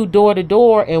only through door to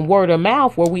door and word of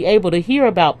mouth were we able to hear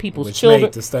about people's Which children.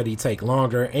 made the study take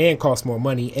longer and cost more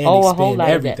money and A whole expend lot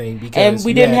of everything. that. Because And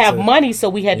we you didn't had have to- money, so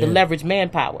we had to Yeah. leverage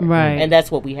manpower. Right. And that's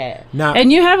what we had. Now,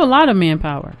 And you have a lot of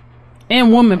manpower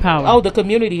and woman power. Oh, the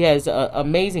community has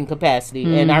amazing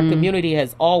capacity, and our community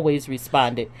has always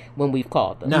responded when we've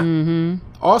called them. now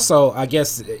also, I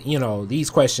guess, these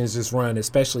questions just run,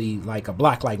 especially like a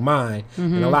block like mine,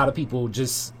 and a lot of people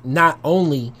just not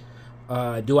only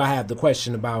do I have the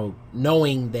question about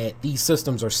knowing that these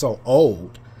systems are so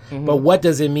old, but what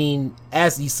does it mean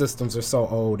as these systems are so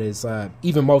old? Is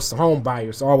even most home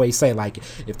buyers always say, like,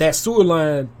 if that sewer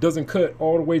line doesn't cut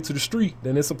all the way to the street,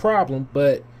 then it's a problem.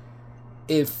 But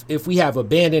if we have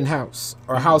abandoned house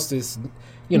or house that's,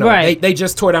 Right. they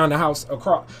just tore down the house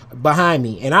across behind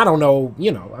me, and I don't know,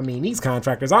 these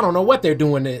contractors, I don't know what they're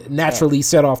doing to naturally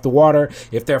set off the water,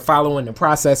 if they're following the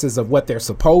processes of what they're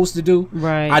supposed to do.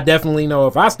 Right. I definitely know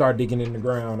if I start digging in the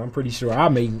ground, I'm pretty sure I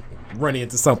may run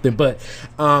into something. But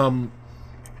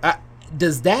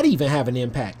does that even have an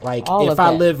impact? Like, All if of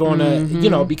I that. live on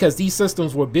a, because these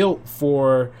systems were built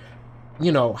for,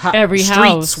 Every streets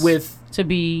house with, to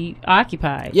be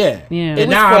occupied. yeah. Yeah. It And was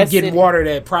now for I'm a getting city. water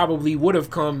that probably would have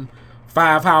come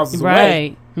 5 houses away.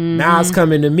 Right. Now it's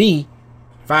coming to me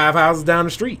 5 houses down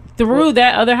the street. Through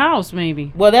that other house,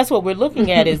 maybe. Well, that's what we're looking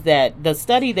at, is that the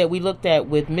study that we looked at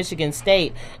with Michigan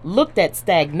State looked at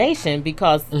stagnation,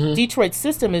 because Detroit's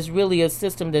system is really a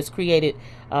system that's created,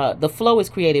 the flow is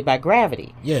created by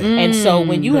gravity. Yeah. And so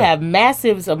when you have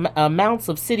massive amounts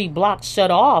of city blocks shut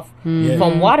off Yeah.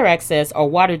 from water access, or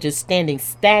water just standing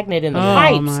stagnant in the Oh,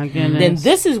 pipes, my goodness. then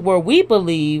this is where we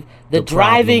believe the The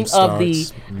driving problem of the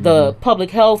starts. the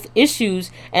public health issues,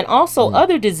 and also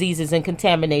other diseases and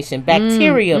contamination,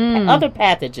 bacteria, other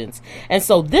pathogens. And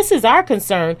so this is our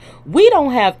concern. We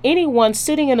don't have anyone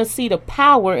sitting in a seat of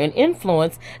power and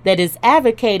influence that is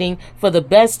advocating for the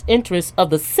best interests of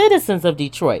the citizens of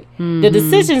Detroit. The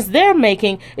decisions they're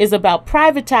making is about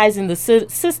privatizing the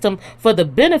system for the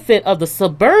benefit of the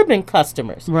suburban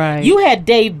customers. Right. You had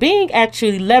Dave Bing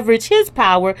actually leverage his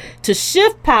power to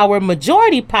shift power,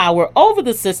 majority power, over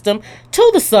the system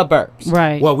to the suburbs.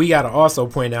 Right. Well, we got to also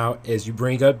point out, as you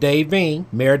bring up Dave Bing,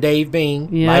 Mayor Dave Bing,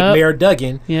 Yep. like Mayor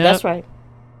Duggan, Yep. That's right.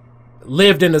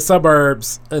 lived in the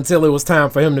suburbs until it was time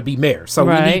for him to be mayor. So we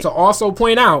Right. need to also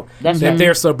point out That's that right.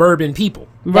 they're suburban people.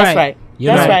 That's right. You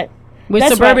That's know? right. with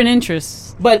That's suburban right.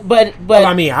 interests. But Well,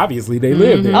 I mean, obviously they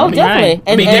live there. oh, I mean,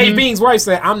 definitely. Right. Dave Bean's wife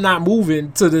said, "I'm not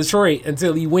moving to Detroit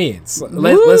until he wins."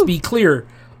 Let's be clear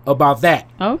about that.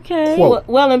 Okay. Quote.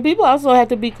 Well, and people also have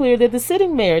to be clear that the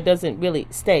sitting mayor doesn't really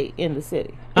stay in the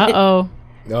city. Uh-oh.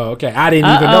 Oh, okay. I didn't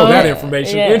even know that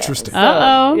information. Yeah. Interesting. So,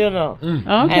 Uh-oh. you know.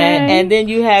 Okay. And then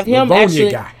you have him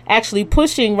Livonia guy. actually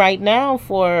pushing right now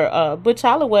for Butch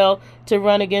Hollowell to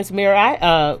run against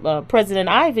President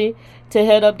Ivey to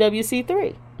head up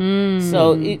WC3.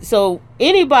 So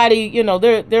anybody, you know,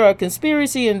 there are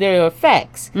conspiracy and there are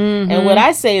facts. And what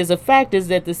I say is a fact is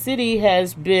that the city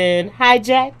has been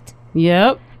hijacked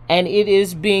Yep. and it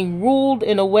is being ruled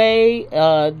in a way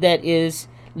that is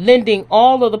lending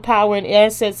all of the power and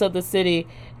assets of the city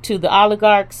to the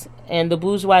oligarchs and the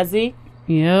bourgeoisie.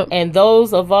 Yep. And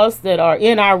those of us that are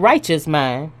in our righteous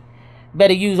mind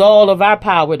better use all of our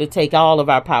power to take all of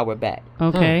our power back.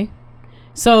 Okay.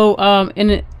 So,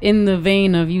 in the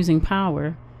vein of using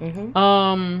power,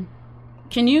 can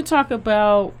you talk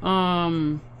about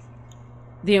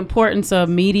the importance of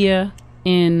media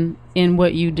in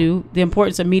what you do? The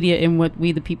importance of media in what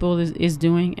We the People is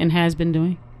doing and has been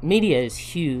doing? Media is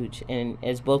huge, and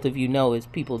as both of you know, as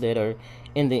people that are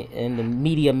in the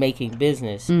media making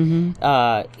business,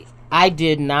 I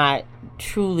did not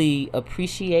truly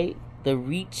appreciate the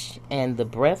reach and the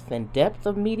breadth and depth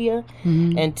of media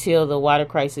until the water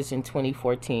crisis in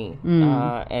 2014.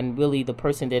 And really the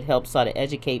person that helped sort of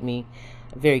educate me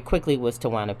very quickly was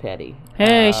Tawana Petty.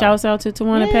 Hey, shouts out to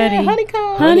Tawana Petty.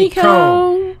 Honeycomb.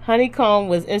 Honeycomb. Honeycomb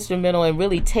was instrumental in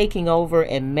really taking over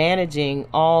and managing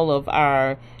all of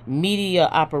our media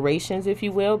operations, if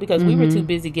you will, because we were too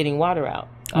busy getting water out.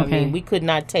 I Okay. mean, we could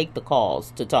not take the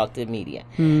calls to talk to media.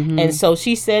 And so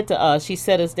she said to us, she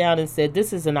sat us down and said,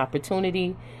 this is an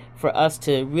opportunity for us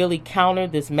to really counter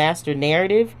this master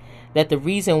narrative that the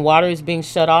reason water is being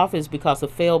shut off is because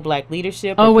of failed black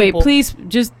leadership. Oh, and wait, people- please,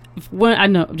 just,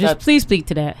 please speak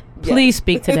to that. Please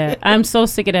speak to that. I'm so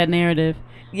sick of that narrative.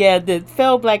 Yeah, the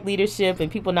failed black leadership and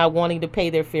people not wanting to pay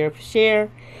their fair share.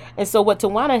 And so what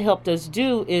Tawana helped us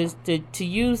do is to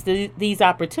use these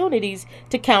opportunities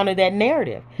to counter that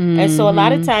narrative. And so a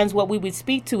lot of times what we would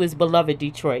speak to is beloved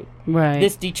Detroit. Right.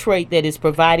 This Detroit that is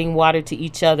providing water to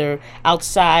each other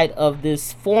outside of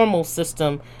this formal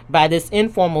system by this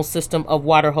informal system of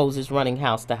water hoses running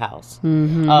house to house.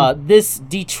 This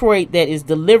Detroit that is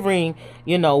delivering,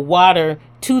 you know, water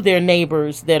to their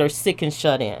neighbors that are sick and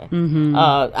shut in.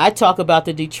 I talk about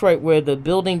the Detroit where the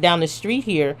building down the street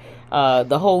here,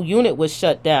 the whole unit was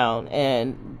shut down,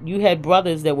 and you had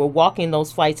brothers that were walking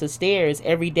those flights of stairs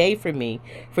every day for me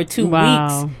for 2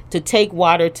 Wow. weeks to take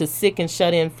water to sick and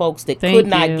shut in folks that Thank could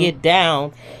not you. get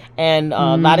down. And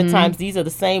a lot of times these are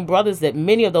the same brothers that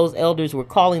many of those elders were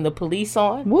calling the police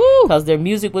on Woo! because their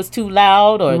music was too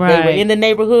loud or they were Right. in the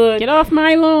neighborhood. Get off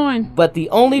my lawn. But the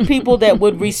only people that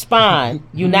would respond,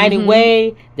 United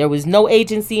Way, there was no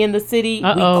agency in the city.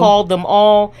 Uh-oh. We called them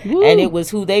all, Woo. and it was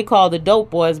who they call the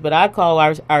dope boys, but I call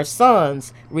our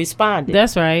sons responded.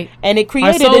 That's right. And it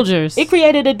created soldiers. it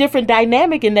created a different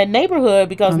dynamic in that neighborhood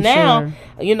because I'm now,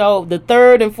 sure. you know, the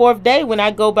third and fourth day when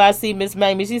I go by see Miss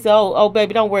Mamie, she said, "Oh,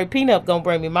 baby, don't worry, Peanut gonna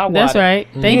bring me my water." That's right.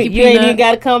 Thank you, You ain't Peanut. even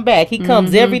got to come back. He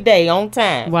comes every day on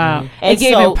time. Wow. And It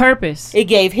gave so him purpose. It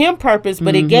gave him purpose,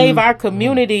 but it gave our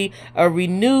community a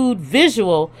renewed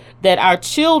visual that our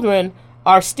children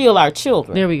are still our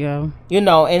children. There we go. You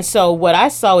know, and so what I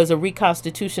saw is a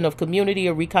reconstitution of community,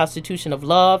 a reconstitution of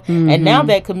love. And now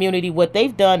that community, what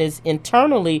they've done is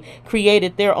internally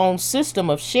created their own system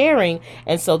of sharing.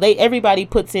 And so everybody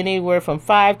puts in anywhere from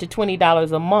 $5 to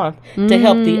 $20 a month to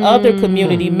help the other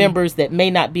community members that may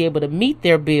not be able to meet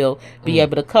their bill be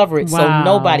able to cover it so Wow.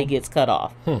 nobody gets cut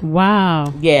off.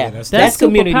 Wow. Yeah, that's that's super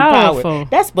community powerful. power.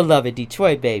 That's beloved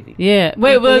Detroit, baby. Yeah.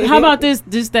 Wait, well, how about this?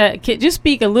 Just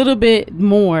speak a little bit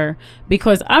more,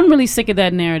 because I'm really sick of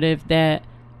that narrative that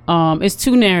it's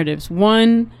two narratives.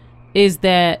 One is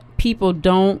that people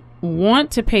don't want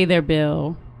to pay their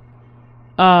bill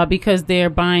because they're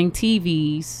buying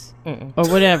TVs or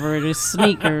whatever it is,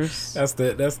 sneakers. That's But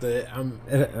the-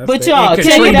 y'all, in can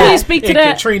you Katrina- please speak to in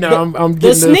that? Katrina, I'm The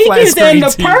getting sneakers flat and the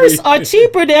screen purse TV. are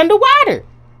cheaper than the water.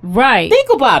 Right. Think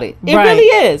about it. It Right.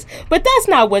 really is. But that's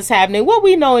not what's happening. What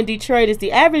we know in Detroit is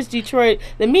the average Detroit,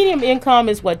 the median income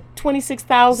is what,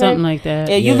 $26,000. Something like that.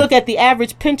 You Yeah. look at the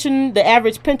average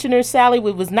pensioner's salary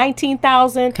was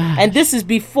 $19,000, and this is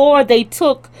before they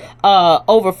took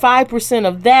over 5%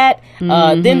 of that.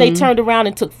 Then they turned around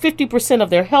and took 50% of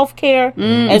their health care,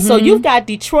 and so you've got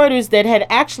Detroiters that had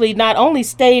actually not only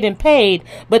stayed and paid,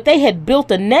 but they had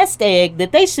built a nest egg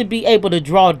that they should be able to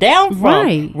draw down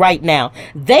from right now.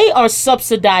 They are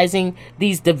subsidizing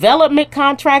these development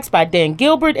contracts by Dan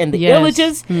Gilbert and the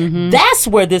Illages. That's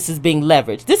where this is being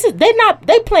leveraged.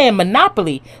 They playing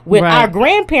monopoly with our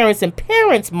grandparents and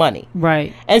parents' money.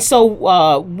 Right. And so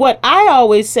what I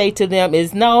always say to them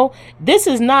is, no, this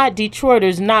is not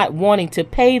Detroiters not wanting to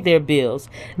pay their bills.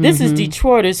 This is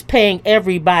Detroiters paying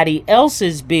everybody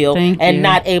else's bill and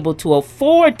not able to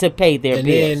afford to pay their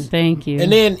bills. Thank you.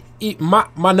 And then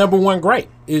my number one gripe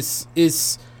is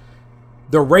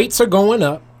the rates are going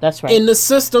up. That's right. And the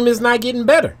system is not getting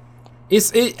better.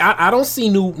 I don't see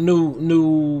new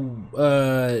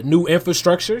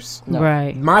infrastructures.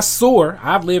 Right. My sewer,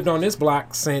 I've lived on this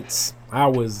block since I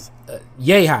was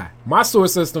yay high. My sewer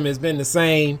system has been the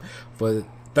same for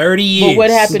 30 years. But what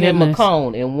happened in Goodness.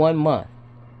 Macomb in 1 month?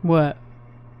 What?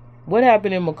 What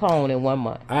happened in Macomb in 1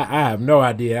 month? I have no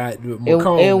idea.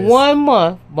 In 1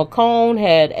 month, Macomb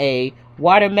had a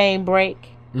water main break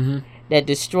that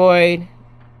destroyed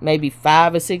maybe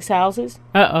 5 or 6 houses.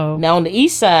 Uh-oh. Now on the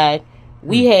east side,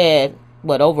 we had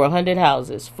over 100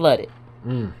 houses flooded,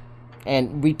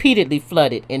 and repeatedly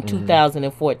flooded in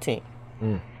 2014.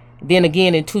 Then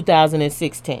again in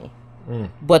 2016.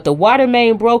 But the water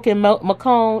main broke in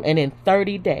Macomb, and in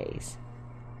 30 days,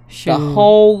 the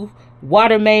whole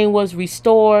water main was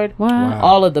restored. Wow.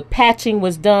 All of the patching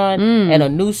was done, and a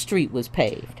new street was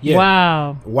paved.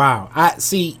 Yeah. Wow. I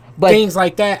see But- things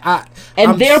like that.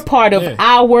 They're part of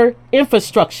our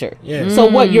infrastructure. Yeah. So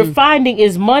what you're finding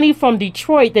is money from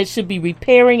Detroit that should be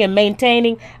repairing and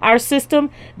maintaining our system.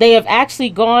 They have actually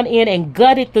gone in and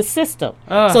gutted the system.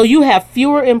 So you have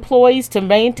fewer employees to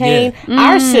maintain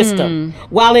our system.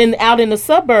 While out in the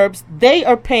suburbs, they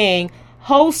are paying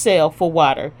wholesale for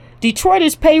water.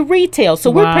 Detroiters pay retail,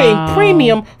 so we're paying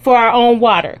premium for our own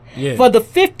water. Yeah. For the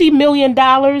 $50 million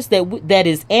that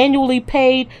is annually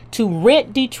paid to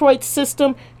rent Detroit's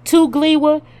system to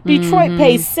Gliwa, Detroit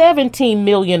pays $17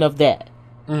 million of that.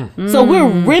 So we're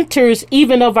renters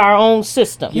even of our own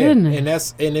system. Yeah,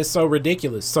 Goodness. and it's so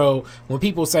ridiculous. So when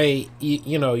people say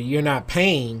you're not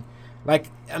paying,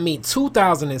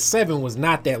 2007 was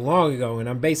not that long ago, and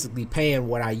I'm basically paying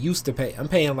what I used to pay. I'm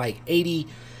paying like 80.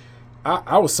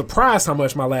 I was surprised how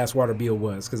much my last water bill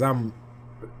was, because I'm,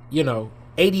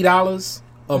 $80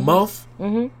 a month.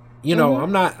 I'm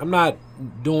not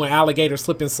doing alligator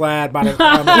slip and slide by the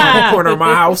corner of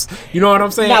my house. You know what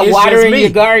I'm saying? Not It's watering just me. your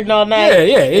garden all night.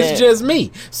 Yeah, it's just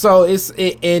me. So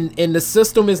and the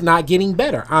system is not getting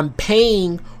better. I'm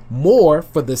paying more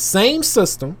for the same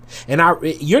system, and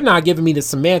you're not giving me the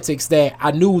semantics that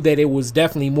I knew that it was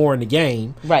definitely more in the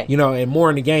game, Right. And more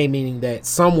in the game meaning that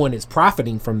someone is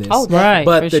profiting from this. Oh, Right.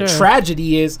 But for the sure.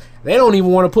 tragedy is they don't even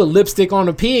want to put lipstick on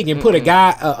the pig and put a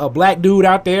guy, a black dude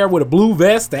out there with a blue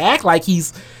vest to act like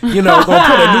he's, gonna put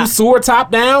a new sewer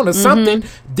top down or something.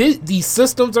 These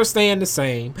systems are staying the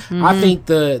same. I think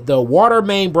the water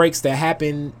main breaks that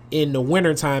happen in the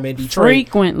wintertime in Detroit,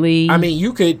 Frequently. I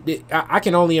mean, I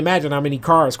can only imagine how many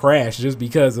cars crash just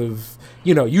because of,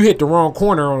 you hit the wrong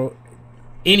corner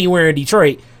anywhere in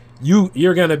Detroit.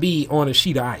 You're going to be on a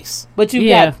sheet of ice. But you've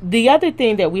Yeah. got the other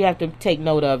thing that we have to take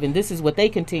note of, and this is what they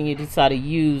continue to try to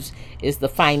use, is the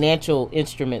financial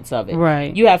instruments of it.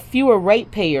 Right. You have fewer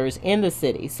ratepayers in the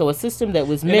city. So a system that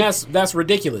was And meant... that's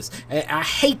ridiculous. I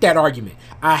hate that argument.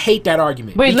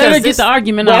 Wait, let her Because get the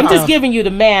argument Well, out. I'm just giving you the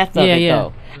math of Yeah, it, yeah.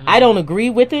 though. I don't agree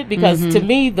with it because to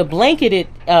me, the blanket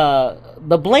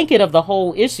of the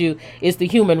whole issue is the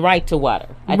human right to water.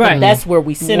 I Right. think that's where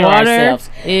we center Water ourselves.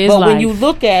 is But when life. you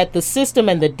look at the system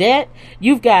and the debt,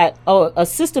 you've got a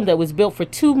system that was built for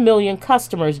 2 million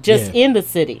customers just Yeah. in the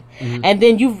city. And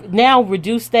then you've now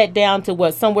reduced that down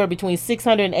to somewhere between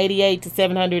 688 to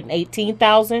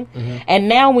 718,000. And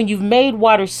now when you've made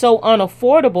water so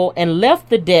unaffordable and left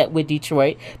the debt with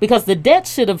Detroit, because the debt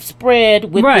should have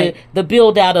spread with Right. the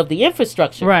build out of the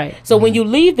infrastructure. Right. So when you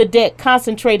leave the debt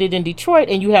concentrated in Detroit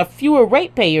and you have fewer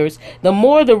ratepayers, the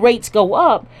more the rates go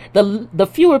up, the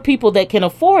fewer people that can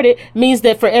afford it means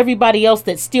that for everybody else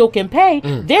that still can pay,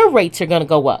 their rates are going to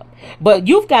go up. But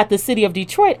you've got the city of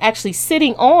Detroit actually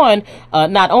sitting on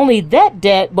not only that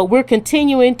debt, but we're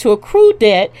continuing to accrue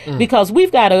debt because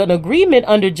we've got an agreement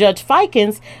under Judge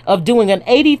Fikens of doing an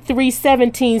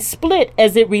 83-17 split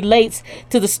as it relates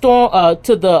to the storm,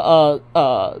 to the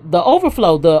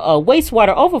overflow, the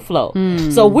wastewater overflow.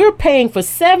 So we're paying for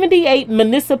 78 state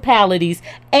municipalities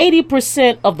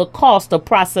 80% of the cost of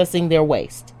processing their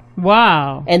waste,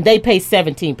 Wow. and they pay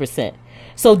 17%.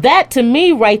 So that, to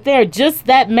me, right there, just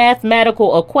that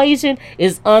mathematical equation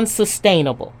is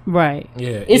unsustainable. Right.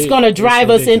 Yeah, It's going to drive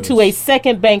us into a ridiculous.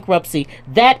 second bankruptcy.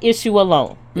 That issue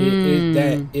alone.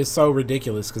 That is so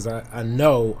ridiculous because I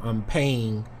know I'm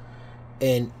paying,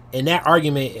 and that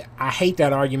argument, I hate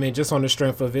that argument just on the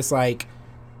strength of it's like,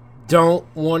 don't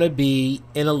want to be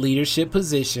in a leadership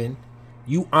position.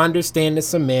 You understand the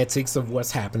semantics of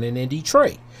what's happening in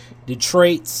Detroit.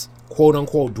 Detroit's quote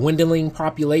unquote dwindling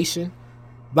population.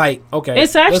 Like, okay,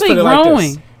 It's let's actually put it like this.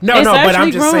 growing. No, It's but I'm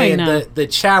actually just growing saying now. the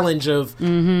challenge of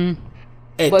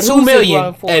at But 2 who's it million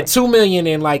growing for? at 2 million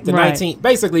in like the Right. 19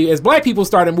 basically as black people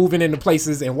started moving into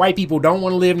places and white people don't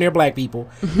want to live near black people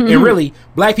and really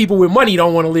black people with money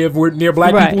don't want to live near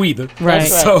black Right. people either. Right.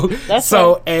 That's So That's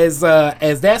so as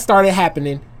that started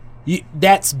happening,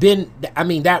 that's been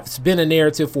a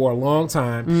narrative for a long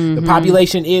time. The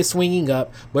population is swinging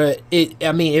up, but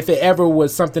if it ever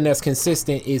was something that's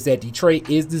consistent, is that Detroit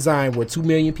is designed where 2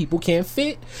 million people can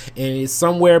fit, and it's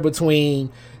somewhere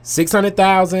between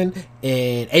 600,000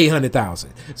 and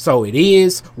 800,000. So it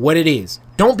is what it is.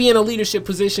 Don't be in a leadership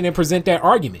position and present that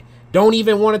argument. Don't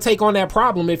even want to take on that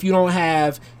problem if you don't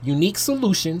have unique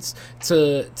solutions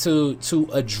to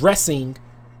addressing.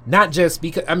 Not just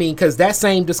because that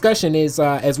same discussion is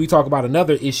as we talk about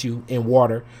another issue in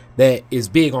water that is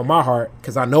big on my heart,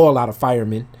 because I know a lot of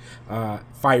firemen,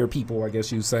 fire people, I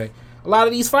guess you'd say. A lot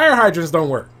of these fire hydrants don't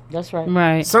work. That's right.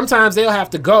 Right. Sometimes they'll have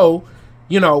to go,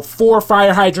 4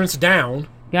 fire hydrants down.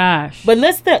 Gosh. But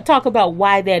let's talk about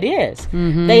why that is.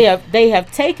 They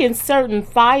have taken certain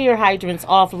fire hydrants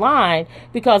offline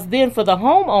because then for the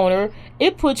homeowner,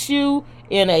 it puts you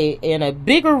in a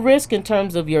bigger risk in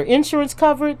terms of your insurance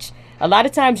coverage. A lot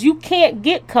of times you can't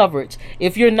get coverage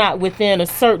if you're not within a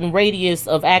certain radius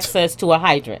of access to a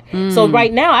hydrant. So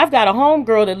right now I've got a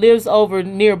homegirl that lives over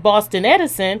near Boston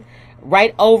Edison,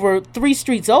 right over 3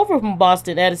 streets over from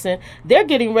Boston Edison. They're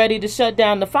getting ready to shut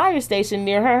down the fire station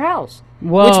near her house.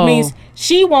 Whoa. Which means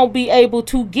she won't be able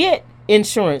to get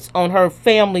insurance on her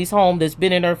family's home that's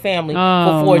been in her family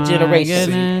Oh, for 4 my generations.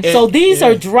 goodness. So these Yeah.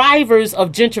 are drivers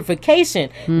of gentrification.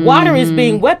 Water is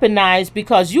being weaponized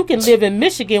because you can live in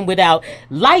Michigan without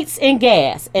lights and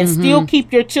gas and still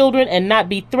keep your children and not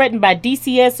be threatened by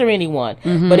DCS or anyone.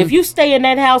 But if you stay in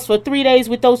that house for 3 days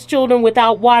with those children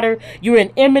without water, you're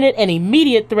in imminent and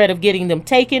immediate threat of getting them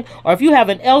taken. Or if you have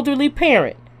an elderly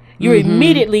parent, you're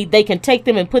immediately, they can take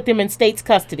them and put them in state's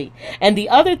custody. And the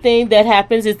other thing that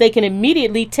happens is they can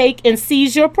immediately take and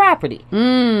seize your property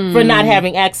for not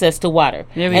having access to water.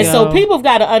 There we And so go. people have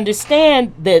got to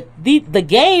understand that the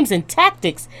games and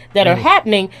tactics that are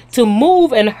happening to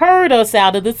move and herd us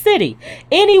out of the city.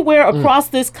 Anywhere across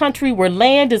this country where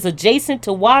land is adjacent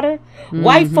to water,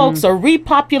 white folks are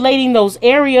repopulating those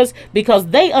areas because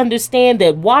they understand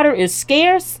that water is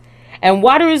scarce. And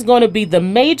water is going to be the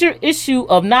major issue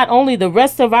of not only the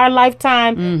rest of our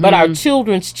lifetime, but our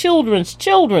children's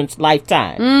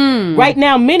lifetime. Right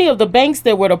now, many of the banks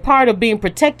that were a part of being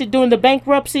protected during the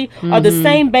bankruptcy are the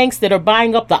same banks that are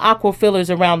buying up the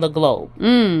aquifers around the globe.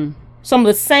 Some of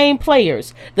the same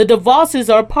players. The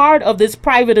DeVosses are part of this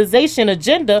privatization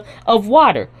agenda of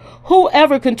water.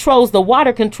 Whoever controls the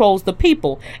water controls the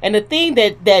people. And the thing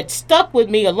that stuck with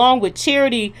me along with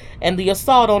Charity and the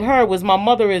assault on her was my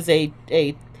mother is a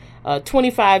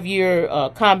 25-year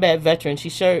combat veteran. She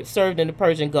served in the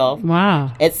Persian Gulf.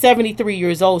 Wow. At 73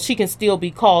 years old, she can still be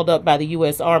called up by the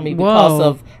U.S. Army because Whoa.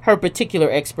 of her particular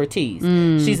expertise.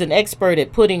 She's an expert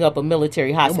at putting up a military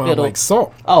Your mom hospital. like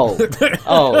salt. Oh,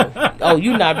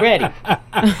 you not ready. Look,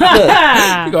 You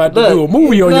gonna have to do a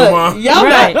movie on your look, mom.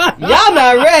 y'all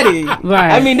not ready.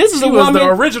 Right. I mean, this is She a was woman. the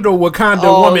original Wakanda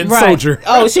woman right. soldier.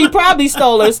 Oh, she probably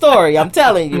stole her story. I'm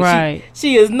telling you. Right.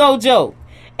 She is no joke.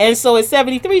 And so at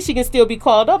 73, she can still be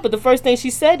called up. But the first thing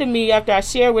she said to me after I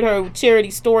shared with her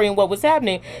Charity's story and what was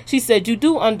happening, she said, "You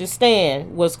do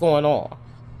understand what's going on."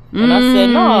 And I said,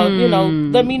 "No,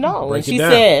 let me know." Break And it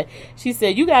down. she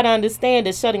said, "You got to understand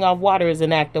that shutting off water is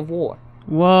an act of war."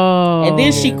 Whoa. And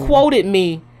then she quoted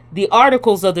me the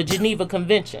articles of the Geneva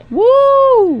Convention.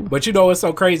 Woo. But you know what's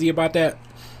so crazy about that?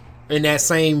 In that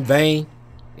same vein,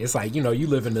 it's like, you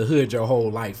live in the hood your whole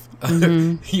life.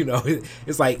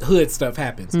 It's like hood stuff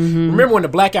happens. Remember when the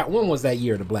blackout, when was that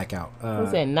year, the blackout?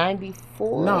 Was that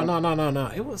 94?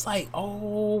 No. It was like,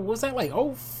 was that like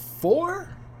 04?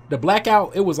 The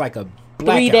blackout, it was like a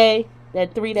blackout. 3 day.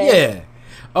 That 3 day. Yeah.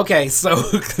 Okay, so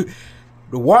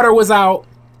the water was out,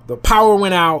 the power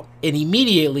went out, and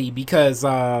immediately because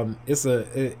it's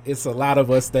a lot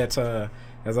of us that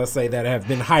as I say, that have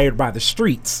been hired by the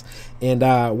streets. And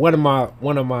one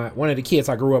of the kids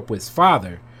I grew up with's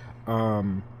father,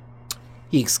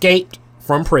 he escaped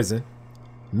from prison,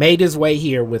 made his way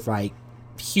here with like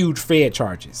huge Fed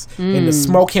charges, and to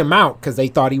smoke him out because they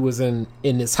thought he was in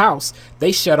this house,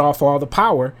 they shut off all the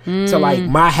power to like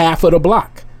my half of the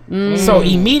block. So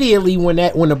immediately when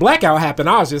the blackout happened,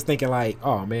 I was just thinking like,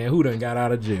 oh man, who done got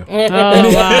out of jail? Oh,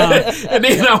 wow. And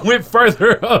then I went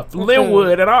further up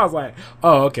Linwood, and I was like,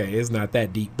 oh, okay, it's not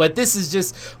that deep. But this is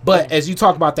just, but as you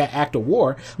talk about that act of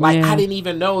war, like Yeah. I didn't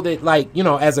even know that, like, you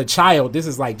know, as a child, this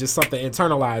is like just something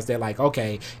internalized that like,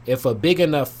 okay, if a big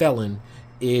enough felon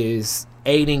is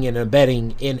aiding and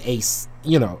abetting in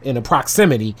a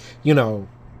proximity, you know,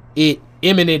 it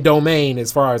eminent domain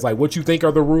as far as like what you think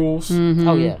are the rules.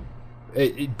 Oh yeah.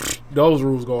 Those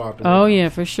rules go out the Oh, window. yeah,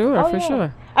 for sure, Oh, for yeah.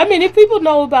 sure. I mean, if people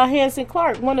know about Hanson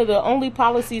Clark, one of the only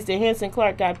policies that Hanson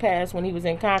Clark got passed when he was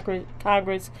in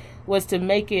Congress was to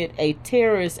make it a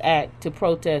terrorist act to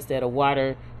protest at a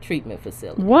water treatment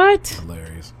facility. What?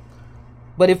 Hilarious.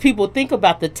 But if people think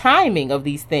about the timing of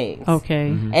these things, Okay.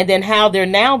 and then how they're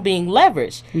now being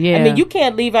leveraged. Yeah. I mean, you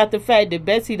can't leave out the fact that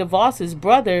Betsy DeVos's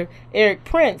brother, Eric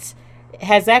Prince,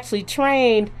 has actually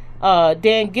trained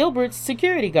Dan Gilbert's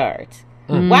security guards.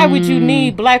 Why would you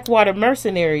need Blackwater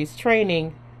mercenaries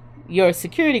training your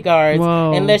security guards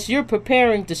Whoa. unless you're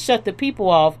preparing to shut the people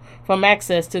off from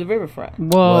access to the riverfront? Whoa.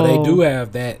 Well, they do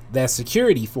have that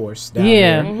security force down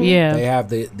Yeah, there. yeah. They have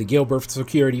the Gilbert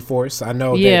security force. I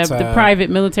know Yeah, that the private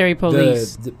military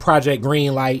police. the Project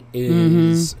Greenlight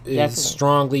is Definitely.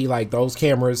 strongly like those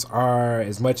cameras are,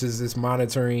 as much as it's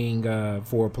monitoring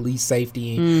for police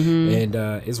safety, and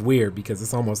it's weird because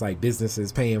it's almost like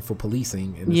businesses paying for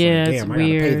policing, and it's Yeah, like, it's damn, I gotta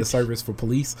pay the weird. service for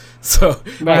police. So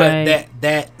Right. but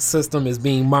that system is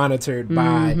being monitored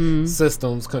by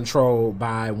systems controlled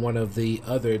by one of the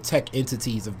other tech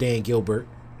entities of Dan Gilbert.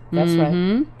 That's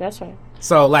right. That's right.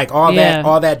 So like all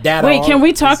Yeah. that data. Wait, can all-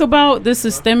 we talk about the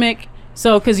systemic?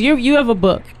 So, because you have a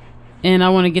book, and I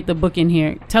want to get the book in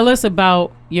here. Tell us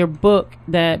about your book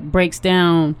that breaks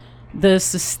down the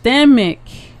systemic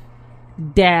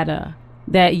data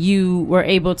that you were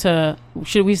able to,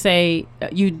 should we say,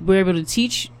 you were able to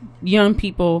teach young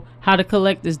people how to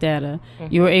collect this data.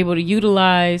 You were able to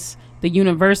utilize the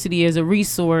university as a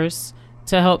resource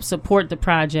to help support the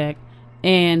project,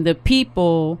 and the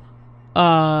people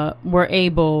were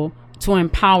able to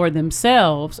empower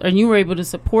themselves, and you were able to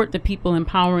support the people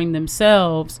empowering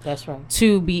themselves That's right.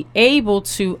 to be able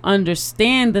to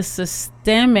understand the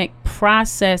systemic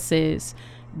processes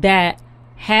that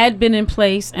had been in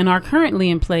place and are currently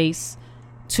in place,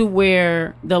 to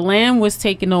where the land was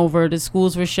taken over, the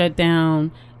schools were shut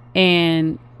down,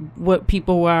 and what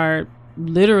people are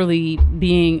literally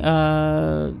being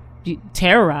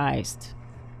terrorized.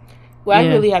 Well, Yeah.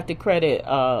 I really have to credit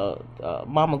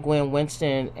Mama Gwen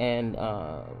Winston and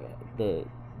the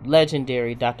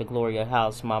legendary Dr. Gloria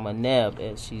House, Mama Neb,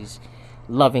 as she's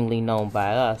lovingly known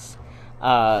by us.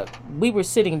 We were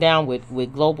sitting down with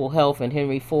Global Health and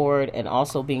Henry Ford, and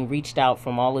also being reached out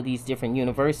from all of these different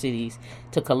universities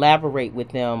to collaborate with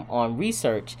them on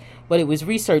research. But it was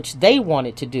research they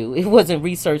wanted to do. It wasn't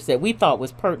research that we thought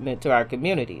was pertinent to our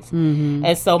communities.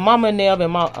 And so Mama Neb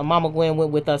and Mama Gwen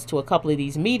went with us to a couple of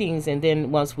these meetings, and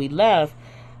then once we left,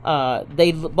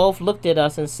 they both looked at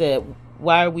us and said,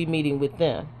 "Why are we meeting with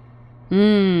them?"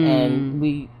 And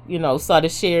we, sort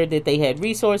of shared that they had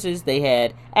resources, they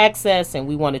had access, and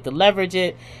we wanted to leverage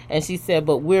it. And she said,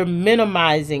 but we're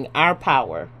minimizing our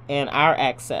power and our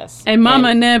access. And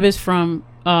Mama Neb is from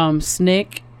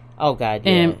SNCC Oh, God,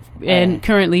 yeah. and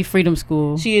currently Freedom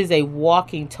School. She is a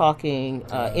walking, talking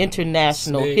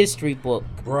international SNCC. history book.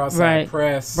 Broadside Right.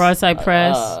 Press, Broadside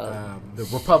Press. the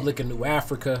Republic of New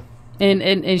Africa.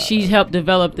 And she helped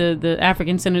develop the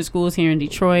African-centered schools here in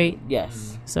Detroit. Yes.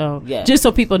 So Yeah. just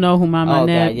so people know who Mama Oh,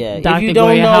 Neb, God, yeah. Dr. If you don't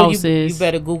Gloria know, House you is.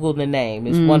 better Google the name.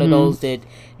 It's one of those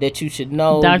that you should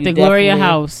know. Dr. You Gloria definitely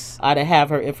House. ought to have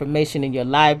her information in your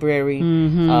library.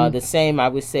 The same I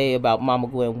would say about Mama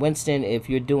Gwen Winston. If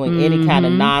you're doing any kind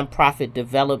of nonprofit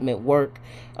development work,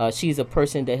 she's a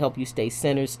person to help you stay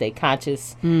centered, stay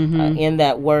conscious in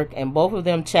that work. And both of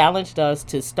them challenged us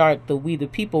to start the We the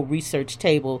People research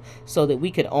table so that we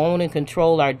could own and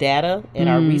control our data and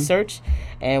our research.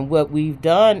 And what we've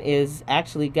done is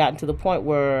actually gotten to the point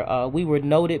where we were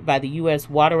noted by the U.S.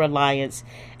 Water Alliance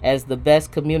as the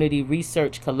best community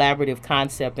research collaborative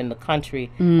concept in the country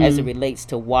as it relates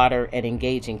to water and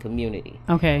engaging community.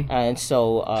 Okay. And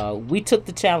so we took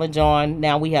the challenge on.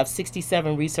 Now we have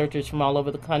 67 researchers from all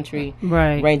over the country,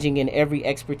 Right. ranging in every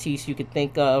expertise you could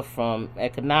think of, from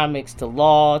economics to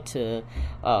law to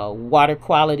water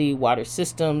quality, water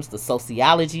systems, the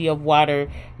sociology of water,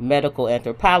 medical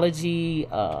anthropology.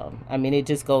 I mean, it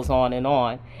just goes on and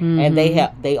on. And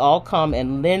they all come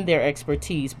and lend their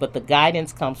expertise, but the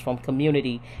guidance comes from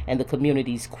community and the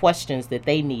community's questions that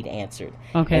they need answered.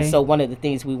 Okay. And so one of the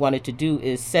things we wanted to do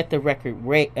is set the record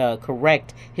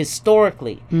correct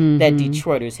historically that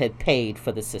Detroiters had paid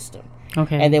for the system.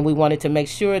 Okay. And then we wanted to make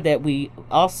sure that we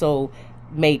also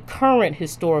made current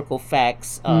historical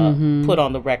facts put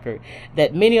on the record,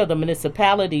 that many of the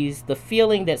municipalities, the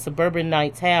feeling that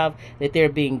suburbanites have that they're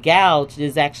being gouged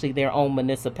is actually their own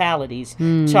municipalities,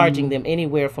 charging them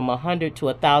anywhere from 100 to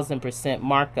 1,000%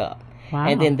 markup. Wow.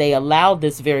 And then they allow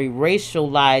this very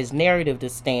racialized narrative to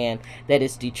stand that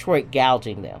it's Detroit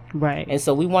gouging them. Right. And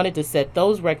so we wanted to set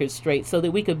those records straight so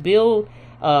that we could build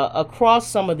across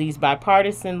some of these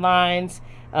bipartisan lines,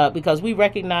 because we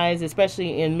recognize,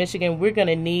 especially in Michigan, we're going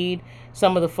to need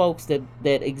some of the folks that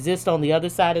exist on the other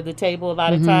side of the table a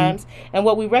lot of times. And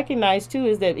what we recognize, too,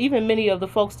 is that even many of the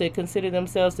folks that consider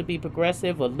themselves to be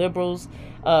progressive or liberals,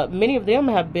 many of them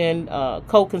have been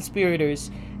co-conspirators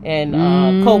and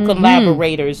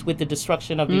co-collaborators with the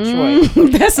destruction of Detroit.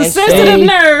 That's a And so- sensitive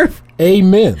nerve.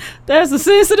 Amen. That's a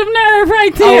sensitive nerve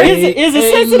right Oh, there. is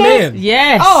it sensitive? Amen.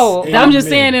 Yes. Oh. I'm just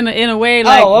Amen. saying in a way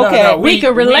like Oh, okay. No, we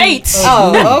could relate.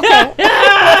 Oh, okay.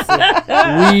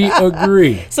 We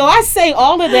agree. So I say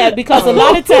all of that because a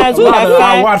lot of times A what lot I of I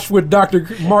find, watched with Dr.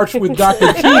 March with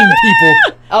Dr. King people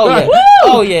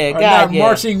oh yeah, are God, not yeah.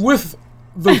 marching with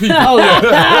the people. Oh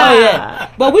yeah.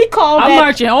 But we call I'm that.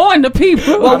 marching on the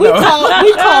people. But we call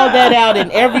that out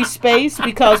in every space,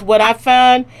 because what I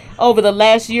found over the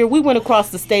last year, we went across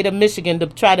the state of Michigan to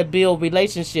try to build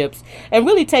relationships and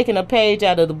really taking a page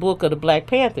out of the book of the Black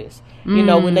Panthers. You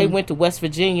know, when they went to West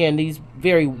Virginia and these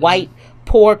very white,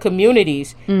 poor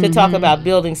communities to talk about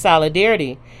building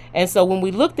solidarity. And so when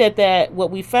we looked at that,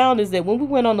 what we found is that when we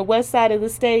went on the west side of the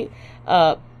state,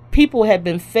 people had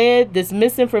been fed this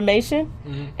misinformation.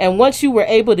 And once you were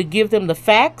able to give them the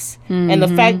facts and the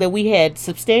fact that we had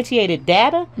substantiated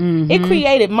data, it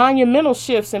created monumental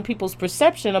shifts in people's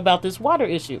perception about this water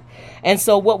issue. And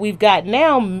so what we've got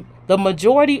now, the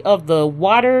majority of the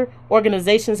water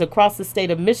organizations across the state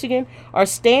of Michigan are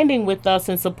standing with us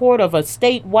in support of a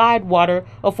statewide water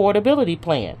affordability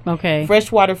plan. Okay.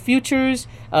 Freshwater Futures,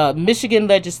 Michigan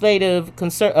Legislative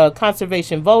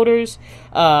Conservation Voters,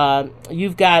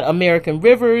 you've got American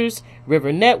Rivers,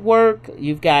 River Network,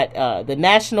 you've got the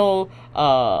National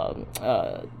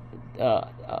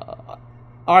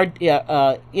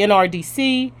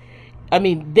NRDC. I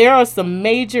mean, there are some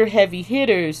major heavy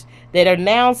hitters that are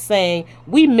now saying,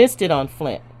 we missed it on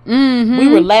Flint. We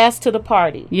were last to the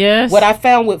party. Yes. What I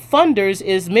found with funders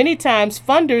is many times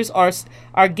funders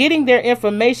are getting their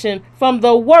information from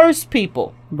the worst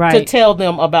people to Right. tell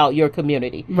them about your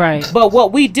community. Right. But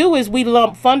what we do is we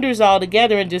lump funders all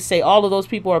together and just say all of those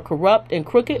people are corrupt and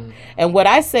crooked. And what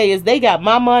I say is they got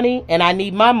my money and I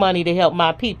need my money to help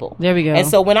my people. There we go. And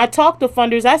so when I talk to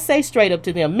funders, I say straight up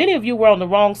to them, many of you were on the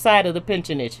wrong side of the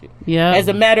pension issue. Yeah. As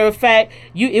a matter of fact,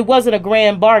 it wasn't a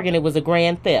grand bargain, it was a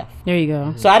grand theft. There you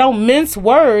go. So I don't mince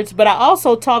words, but I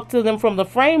also talk to them from the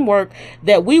framework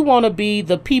that we want to be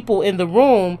the people in the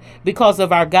room because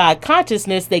of our God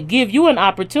consciousness that give you an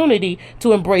opportunity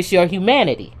to embrace your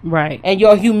humanity. Right. And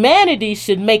your humanity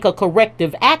should make a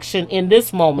corrective action in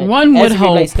this moment One would as it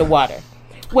relates hope. to water.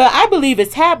 Well, I believe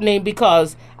it's happening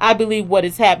because I believe what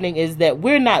is happening is that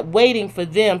we're not waiting for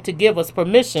them to give us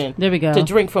permission There we go. to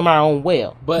drink from our own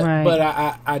well. But Right. but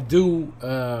I do,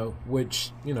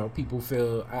 which people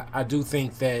feel. I do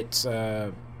think that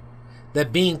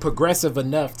that being progressive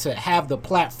enough to have the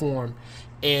platform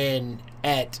and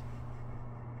at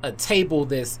a table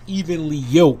that's evenly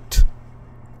yoked,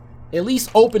 at least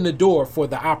open the door for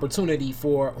the opportunity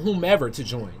for whomever to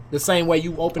join. The same way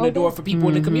you open the door for people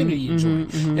in the community to join.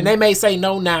 And they may say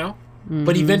no now,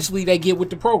 but eventually they get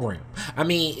with the program. I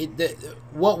mean,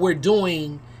 what we're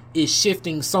doing is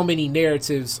shifting so many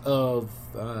narratives of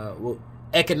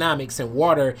economics, and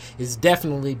water is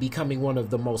definitely becoming one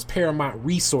of the most paramount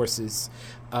resources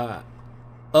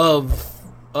of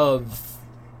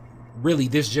really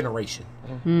this generation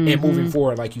and moving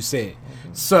forward, like you said.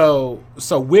 So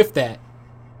with that,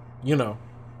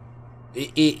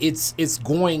 it's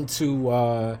going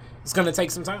to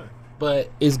take some time. but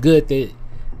it's good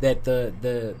that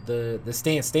the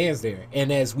stand stands there.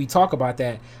 And as we talk about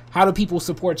that, how do people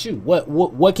support you?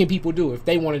 What can people do if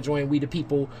they want to join We the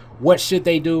People? What should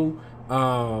they do?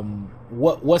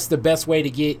 What's the best way to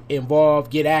get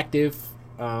involved, get active?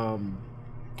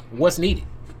 What's needed?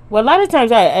 Well, a lot of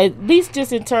times, at least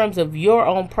just in terms of your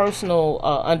own personal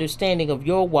understanding of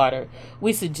your water,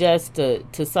 we suggest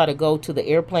to sort of go to the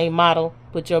airplane model.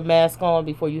 Put your mask on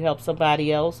before you help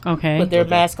somebody else put their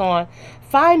mask on.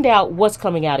 Find out what's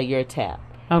coming out of your tap.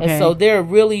 Okay. And so there are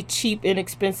really cheap,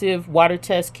 inexpensive water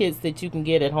test kits that you can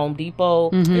get at Home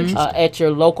Depot, at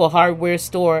your local hardware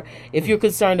store. If you're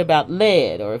concerned about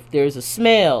lead or if there's a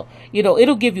smell,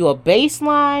 it'll give you a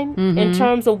baseline in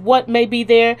terms of what may be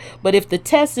there. But if the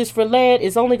test is for lead,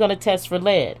 it's only going to test for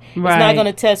lead. It's not going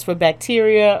to test for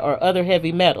bacteria or other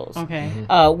heavy metals. Okay.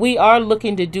 We are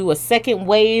looking to do a second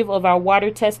wave of our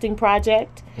water testing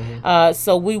project.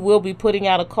 So we will be putting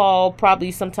out a call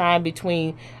probably sometime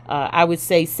between, I would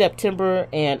say, September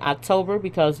and October,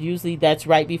 because usually that's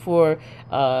right before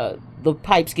the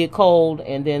pipes get cold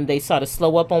and then they sort of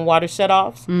slow up on water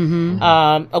shutoffs.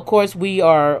 Of course, we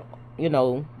are,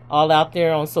 all out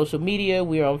there on social media.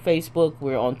 We're on Facebook.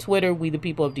 We're on Twitter. We the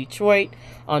People of Detroit.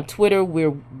 On Twitter,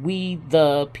 we're We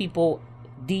the People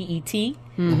DET.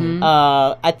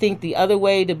 I think the other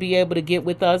way to be able to get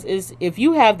with us is if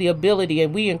you have the ability,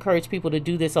 and we encourage people to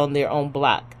do this on their own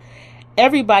block.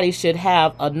 Everybody should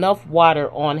have enough water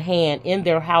on hand in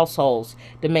their households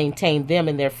to maintain them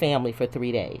and their family for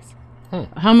 3 days.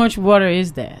 How much water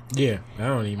is that? Yeah, I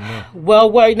don't even know. Well,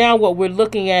 right now what we're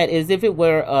looking at is if it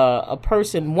were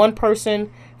one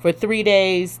person for 3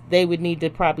 days, they would need to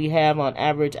probably have on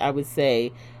average, I would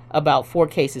say, about 4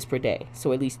 cases per day,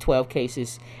 so at least 12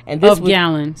 cases. And this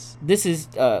gallons. This is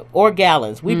or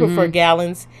gallons. We prefer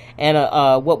gallons, and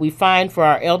what we find for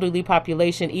our elderly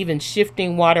population, even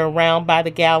shifting water around by the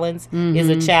gallons is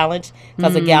a challenge,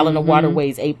 because a gallon of water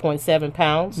weighs 8.7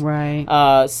 pounds. Right.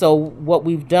 So what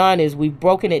we've done is we've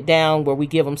broken it down where we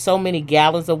give them so many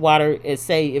gallons of water, as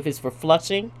say if it's for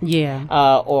flushing,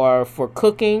 or for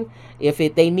cooking. If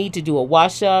they need to do a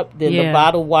wash up, then the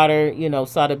bottled water,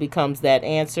 sort of becomes that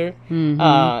answer.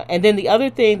 And then the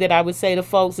other thing that I would say to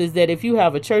folks is that if you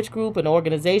have a church group, an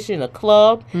organization, a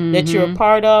club that you're a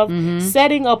part of,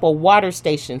 setting up a water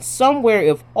station somewhere,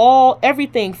 if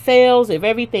everything fails, if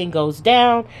everything goes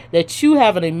down, that you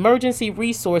have an emergency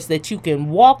resource that you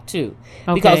can walk to,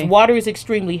 because water is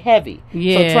extremely heavy.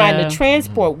 So trying to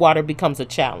transport water becomes a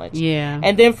challenge.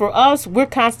 And then for us, we're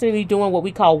constantly doing what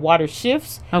we call water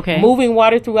shifts. Moving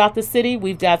water throughout the city.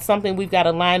 We've got a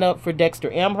lineup for Dexter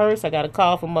Amherst. I got a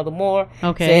call from Mother Moore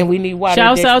saying we need water.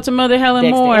 Shouts out to Mother Helen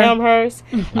Dexter Moore. Amherst.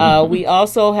 We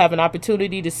also have an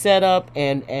opportunity to set up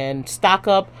and stock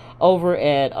up over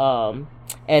at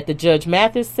the Judge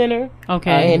Mathis Center.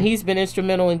 And he's been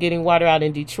instrumental in getting water out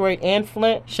in Detroit and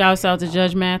Flint. Shouts out to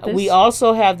Judge Mathis. We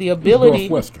also have the ability...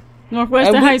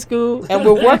 Northwestern High School. And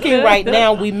we're working right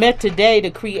now. We met today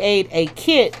to create a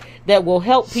kit that will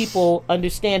help people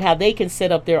understand how they can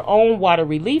set up their own water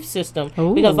relief system.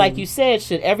 Ooh. Because like you said,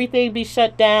 should everything be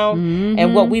shut down?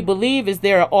 And what we believe is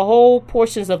there are whole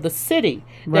portions of the city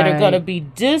that are going to be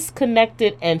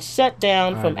disconnected and shut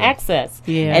down from access.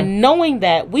 And knowing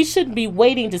that, we shouldn't be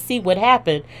waiting to see what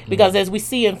happened, because as we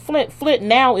see in Flint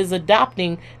now is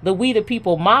adopting the We the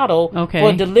People model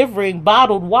for delivering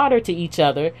bottled water to each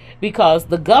other, because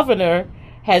the governor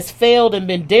has failed and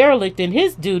been derelict in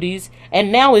his duties,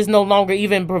 and now is no longer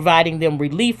even providing them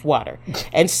relief water.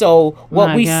 And so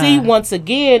what we see once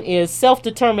again is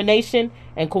self-determination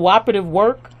and cooperative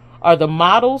work are the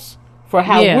models for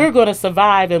how we're going to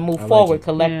survive and move forward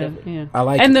collectively. I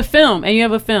like and the film, and you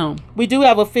have a film. We do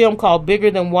have a film called Bigger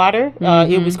Than Water.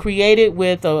 It was created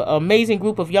with an amazing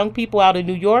group of young people out in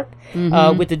New York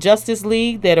with the Justice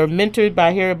League that are mentored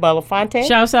by Harry Belafonte.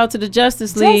 Shouts out to the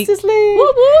Justice League. Justice League.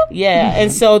 Whoop, whoop. Yeah,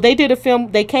 and so they did a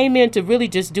film. They came in to really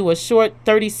just do a short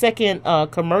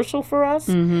 30-second commercial for us,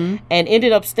 and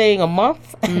ended up staying a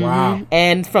month. Wow.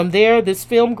 And from there, this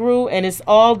film grew, and it's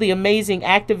all the amazing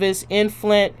activists in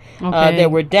Flint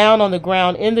that were down on the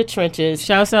ground in the trenches.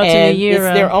 Shouts out to and Nayyirah. it's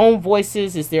their own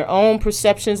voices, it's their own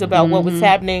perceptions about what was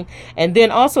happening. And then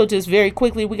also, just very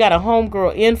quickly, we got a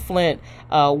homegirl in Flint,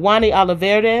 Wani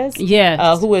Olivares,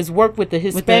 who has worked with the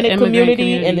Hispanic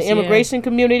community and the immigration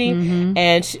community,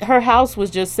 and her house was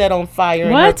just set on fire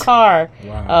in her car.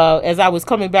 As I was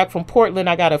coming back from Portland,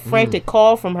 I got a frantic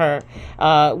call from her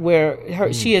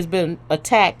where she has been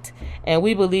attacked, and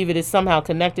we believe it is somehow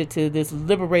connected to this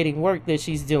liberating work that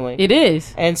she's doing. It It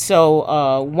is. And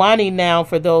so Wani now,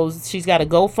 for those, she's got a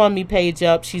GoFundMe page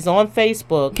up. She's on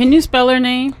Facebook. Can you spell her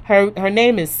name? Her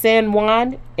name is San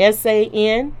Juan,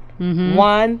 S-A-N,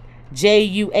 Juan,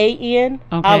 J-U-A-N,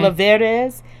 Okay.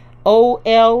 Olivares,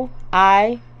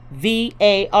 O-L-I-V-A-R-D-E-S.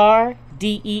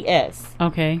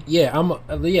 Okay. Yeah,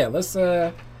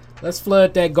 let's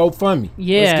flood that GoFundMe.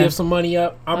 Yeah. Let's give some money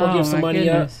up. I'm gonna Oh, give some my money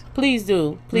goodness. Please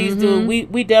do.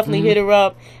 We definitely hit her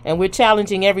up, and we're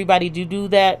challenging everybody to do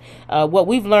that. What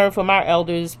we've learned from our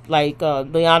elders, like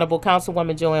the Honorable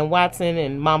Councilwoman Joanne Watson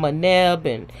and Mama Neb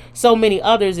and so many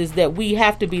others, is that we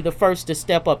have to be the first to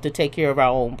step up to take care of our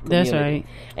own community. That's right.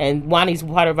 And Wani's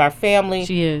part of our family.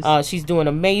 She is. She's doing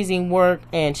amazing work,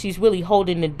 and she's really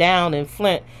holding it down in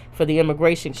Flint for the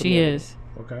immigration She community. is.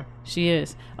 Okay. She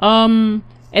is.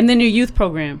 And then your youth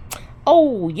program.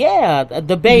 Oh, yeah,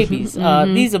 the babies.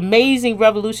 These amazing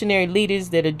revolutionary leaders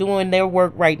that are doing their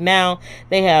work right now.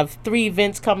 They have 3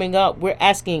 events coming up. We're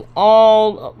asking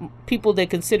all people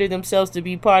that consider themselves to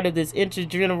be part of this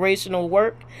intergenerational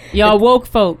work. Y'all woke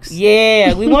folks.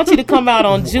 Yeah, we want you to come out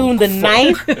on June the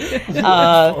 9th.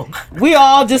 We're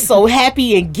all just so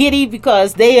happy and giddy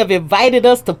because they have invited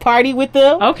us to party with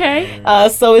them. Okay.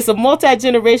 So it's a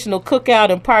multi-generational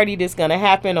cookout and party that's going to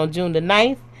happen on June the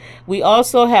 9th. We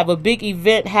also have a big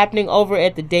event happening over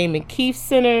at the Damon Keith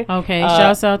Center. Okay.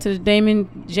 Shouts out to the Damon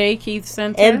J. Keith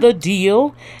Center. And the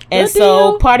deal. And The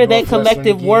so deal. part of that North Wrestling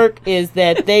collective again. work is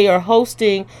that they are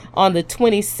hosting on the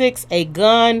 26th a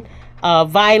gun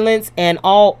violence and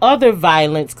all other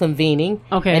violence convening.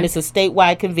 Okay. And it's a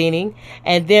statewide convening.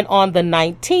 And then on the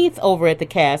 19th over at the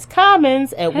Cass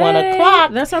Commons at 1 Hey,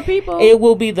 o'clock, That's our people. it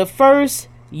will be the first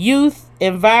youth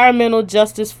environmental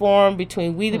justice forum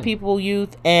between We the People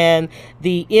Youth and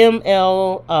the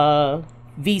MLVC.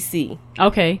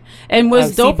 Okay. And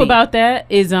what's dope CB. about that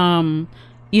is, in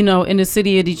the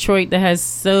city of Detroit that has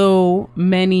so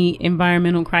many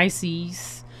environmental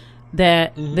crises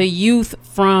that the youth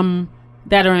from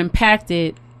that are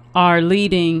impacted are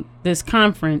leading this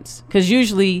conference. Because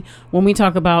usually when we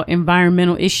talk about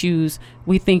environmental issues,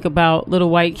 we think about little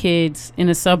white kids in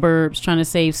the suburbs trying to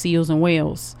save seals and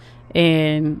whales.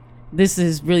 And this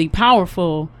is really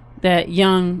powerful that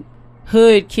young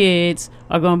hood kids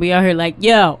are going to be out here like,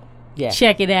 yo, Yeah.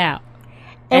 check it out.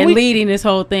 And And we- leading this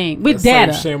whole thing with Same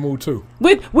data. Shamu too.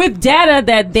 With data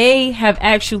that they have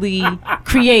actually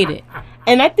created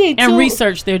And I think and too,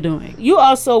 research they're doing. you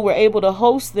also were able to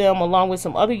host them along with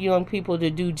some other young people to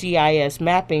do GIS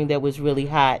mapping that was really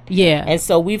hot. Yeah. And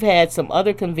so we've had some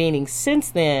other convenings since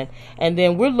then. And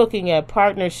then we're looking at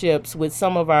partnerships with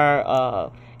some of our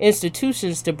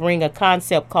institutions to bring a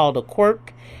concept called a QUIRC,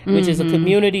 which is a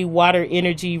community water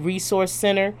energy resource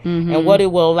center. And what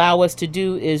it will allow us to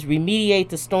do is remediate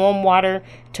the storm water,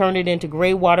 turn it into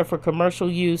gray water for commercial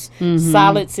use,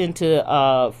 solids into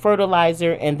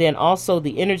fertilizer, and then also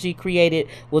the energy created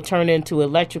will turn into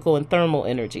electrical and thermal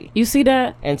energy. You see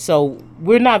that? And so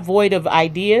we're not void of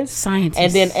ideas. Scientists.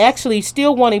 And then actually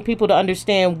still wanting people to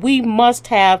understand we must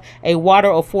have a water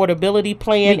affordability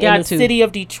plan We got in the to. city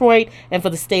of Detroit and for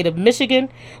the state of Michigan.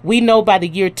 We know by the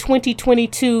year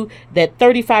 2022 that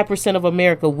 35% of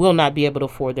America will not be able to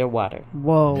afford their water.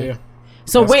 Whoa. Yeah.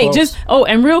 So That's wait, close.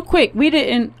 and real quick,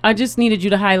 I just needed you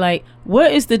to highlight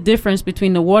what is the difference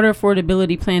between the water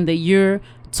affordability plan that you're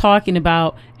talking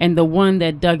about and the one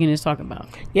that Duggan is talking about.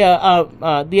 Yeah,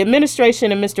 the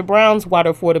administration and Mr. Brown's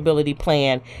water affordability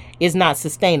plan is not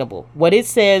sustainable. What it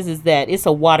says is that it's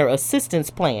a water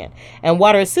assistance plan. And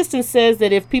water assistance says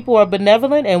that if people are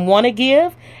benevolent and want to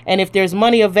give, and if there's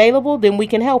money available, then we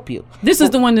can help you. This is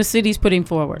the one the city's putting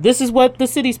forward. This is what the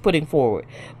city's putting forward.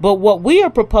 But what we are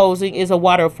proposing is a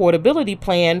water affordability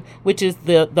plan, which is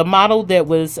the model that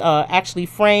was actually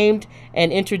framed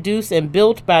and introduced and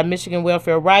built by Michigan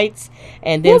Welfare Rights,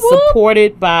 and then Whoop, whoop.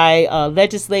 supported by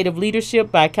legislative leadership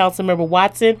by Councilmember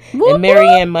Watson Whoop, and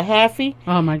Marianne Mahaffey.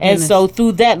 Oh, my And goodness. so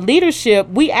through that leadership,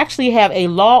 we actually have a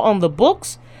law on the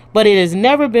books, but it has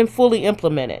never been fully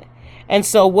implemented. And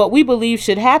so what we believe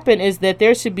should happen is that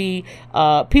there should be,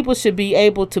 people should be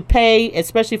able to pay,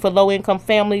 especially for low-income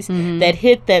families that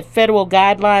hit that federal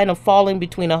guideline of falling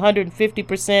between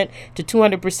 150% to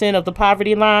 200% of the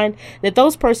poverty line, that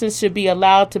those persons should be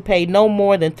allowed to pay no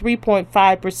more than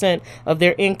 3.5% of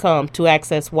their income to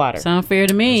access water. Sound fair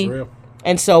to me. It's real.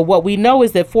 And so what we know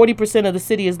is that 40% of the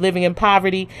city is living in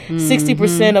poverty,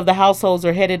 60% of the households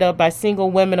are headed up by single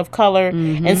women of color,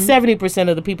 and 70%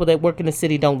 of the people that work in the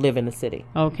city don't live in the city.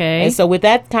 Okay. And so with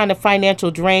that kind of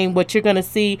financial drain, what you're going to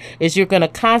see is you're going to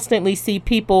constantly see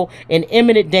people in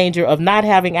imminent danger of not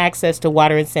having access to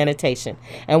water and sanitation.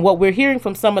 And what we're hearing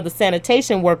from some of the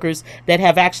sanitation workers that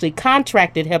have actually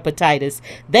contracted hepatitis,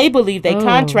 they believe they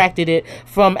contracted it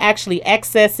from actually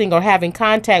accessing or having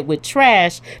contact with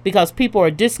trash because people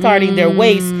are discarding their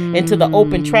waste into the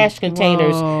open trash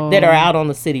containers that are out on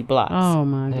the city blocks. Oh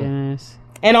my goodness.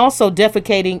 And also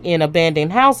defecating in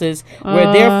abandoned houses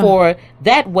where therefore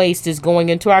that waste is going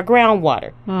into our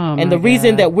groundwater. And the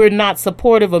reason that we're not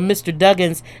supportive of Mr.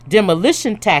 Duggan's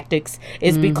demolition tactics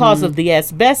is because of the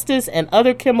asbestos and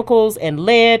other chemicals and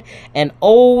lead and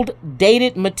old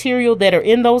dated material that are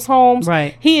in those homes.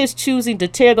 Right. He is choosing to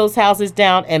tear those houses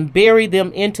down and bury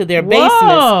them into their Whoa.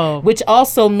 basements, which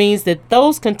also means that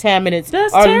those contaminants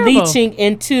That's are terrible. leaching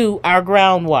into our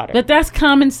groundwater. But that's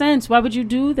common sense. Why would you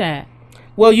do that?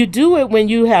 Well, you do it when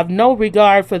you have no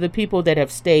regard for the people that have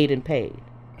stayed and paid.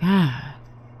 God,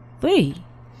 Lee.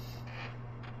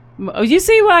 You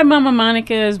see why Mama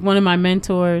Monica is one of my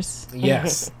mentors?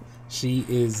 Yes, she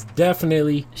is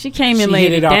definitely. She came and she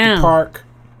laid hit it out down. the park.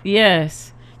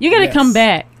 Yes, you gotta Yes. come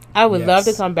back. I would love to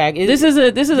Yes. come back. This is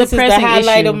a this pressing is the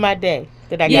highlight issue. of my day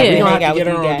that I Yeah. got We to don't hang have out to with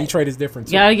get you her on guys. Detroit is different.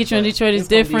 Too. Gotta get you on But Detroit is it's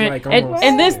gonna be different, like and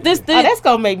almost- this Oh, that's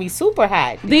gonna make me super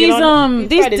hot. To These, get on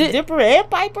these Detroit is di- Dipper and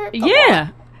Piper. Come yeah.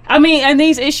 I mean, and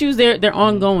these issues they're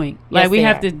ongoing. Like Yes, we they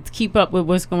have are. to keep up with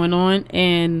what's going on,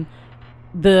 and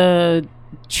the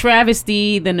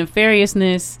travesty, the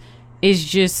nefariousness is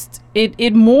just it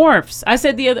morphs. I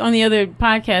said on the other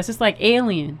podcast, it's like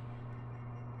Alien.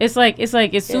 It's like as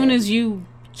soon as you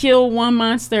kill one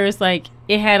monster, it's like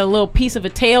it had a little piece of a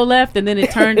tail left, and then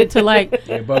it turned into like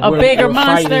Yeah, but a bigger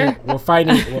monster. We're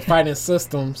fighting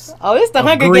systems. Oh, it's the Of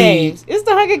Hunger greed. Games. It's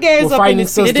the Hunger Games We're up in fighting the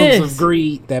city. systems is. of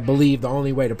greed that believe the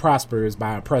only way to prosper is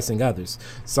by oppressing others.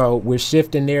 So we're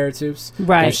shifting narratives.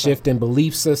 Right. We're shifting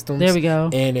belief systems. There we go.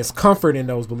 And it's comfort in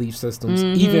those belief systems,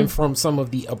 even from some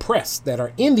of the oppressed that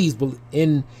are in these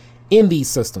in these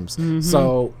systems.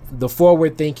 So the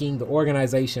forward thinking, the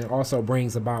organization also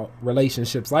brings about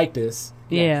relationships like this.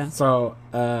 Yeah. So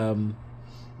I'm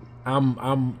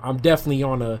definitely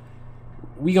on a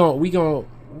the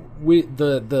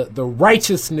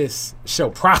righteousness shall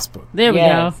prosper. There we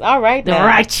Yes. go. All right. The now.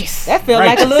 righteous. That feels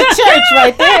like a little church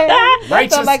right there. That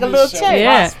feels like a little Righteousness shall church.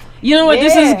 Yeah. You know what?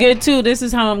 This is Yeah. good too. This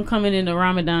is how I'm coming into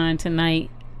Ramadan tonight.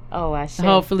 Oh, I see.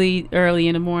 Hopefully early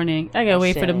in the morning. I gotta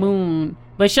wait for the Ashe. moon.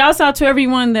 But shouts out to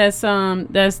everyone that's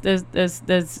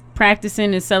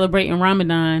practicing and celebrating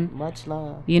Ramadan. Much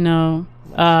love. You know,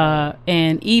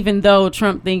 and even though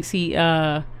Trump thinks he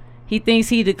thinks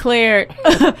he declared,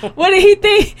 what did he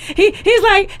think? He's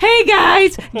like, hey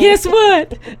guys, guess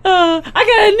what?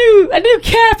 I got a new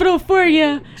capital for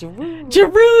you,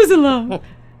 Jerusalem.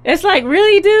 It's like,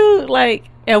 really, dude? Like,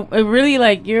 it really,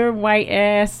 like, your white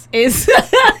ass is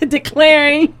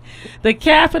declaring the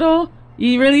capital?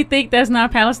 You really think that's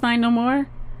not Palestine no more?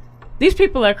 These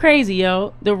people are crazy,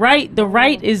 yo. The right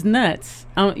is nuts.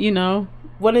 You know.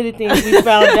 One of the things we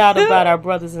found out about our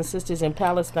brothers and sisters in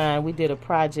Palestine, we did a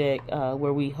project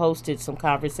where we hosted some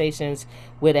conversations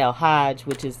with Al Hajj,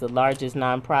 which is the largest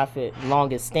nonprofit,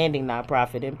 longest standing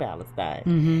nonprofit in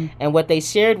Palestine. And what they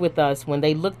shared with us when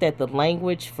they looked at the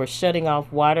language for shutting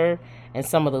off water and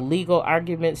some of the legal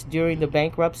arguments during the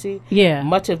bankruptcy, Yeah.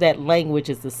 much of that language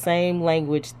is the same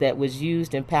language that was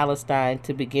used in Palestine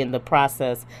to begin the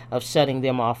process of shutting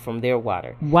them off from their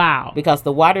water. Wow. Because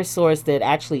the water source that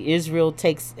actually Israel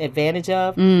takes advantage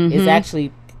of is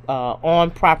actually on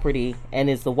property and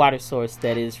is the water source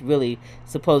that is really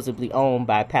supposedly owned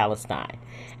by Palestine.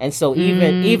 And so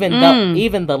even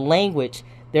the language,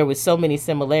 there was so many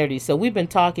similarities. So we've been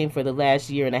talking for the last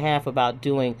year and a half about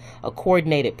doing a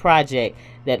coordinated project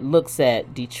that looks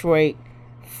at Detroit,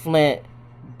 Flint,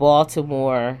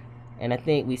 Baltimore, and I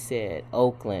think we said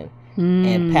Oakland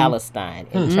and Palestine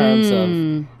in terms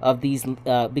of these,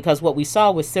 because what we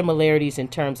saw was similarities in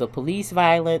terms of police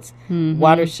violence,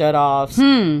 water shutoffs,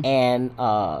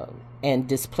 and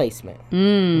displacement.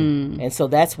 And so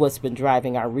that's what's been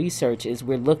driving our research is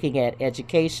we're looking at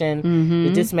education,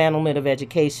 the dismantlement of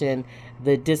education,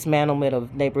 the dismantlement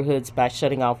of neighborhoods by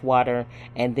shutting off water,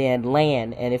 and then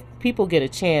land. And if people get a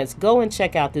chance, go and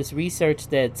check out this research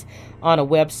that's on a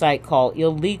website called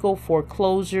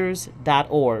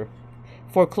illegalforeclosures.org.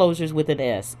 Foreclosures with an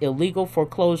S,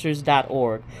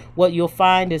 illegalforeclosures.org. What you'll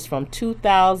find is from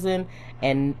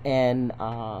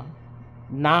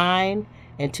 2009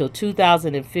 until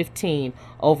 2015,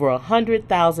 over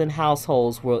 100,000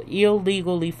 households were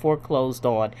illegally foreclosed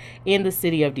on in the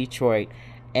city of Detroit.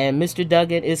 And Mr.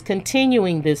 Duggan is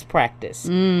continuing this practice.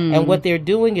 And what they're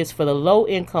doing is for the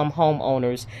low-income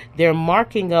homeowners, they're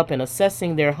marking up and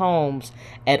assessing their homes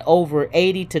at over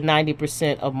 80 to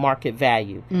 90% of market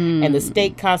value. And the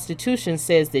state constitution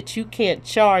says that you can't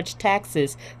charge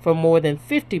taxes for more than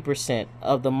 50%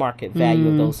 of the market value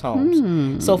of those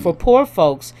homes. So for poor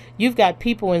folks, you've got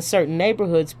people in certain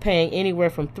neighborhoods paying anywhere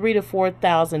from $3,000 to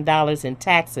 $4,000 in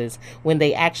taxes when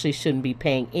they actually shouldn't be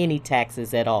paying any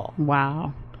taxes at all.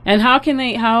 Wow. And how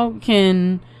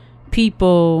can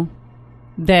people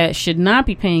that should not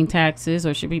be paying taxes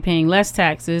or should be paying less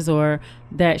taxes or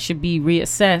that should be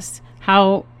reassessed,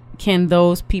 how can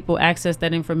those people access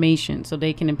that information so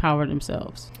they can empower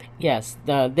themselves? Yes,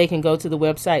 they can go to the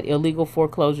website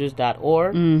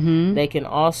illegalforeclosures.org. They can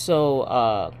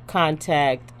also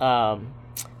contact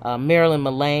Marilyn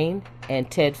Mullane and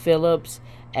Ted Phillips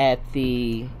at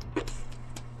the,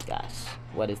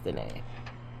 what is the name?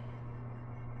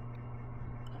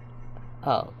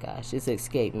 Oh gosh, it's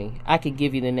escaped me. I could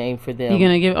give you the name for them. You're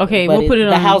gonna give? Okay, but we'll put it on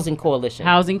the Housing Coalition.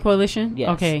 Housing Coalition. Yes.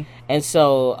 Okay. And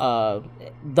so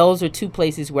those are two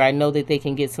places where I know that they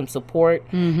can get some support.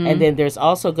 And then there's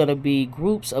also going to be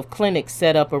groups of clinics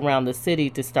set up around the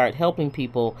city to start helping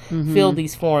people fill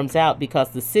these forms out, because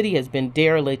the city has been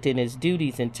derelict in its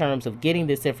duties in terms of getting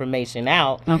this information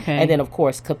out. Okay. And then of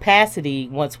course capacity,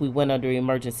 once we went under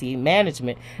emergency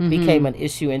management, became an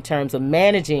issue in terms of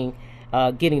managing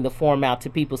getting the form out to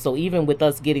people. So even with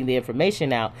us getting the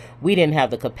information out, we didn't have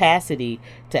the capacity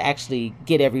to actually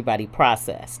get everybody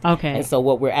processed. Okay. And so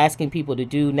what we're asking people to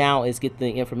do now is get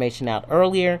the information out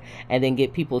earlier and then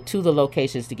get people to the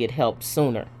locations to get help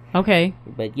sooner. Okay.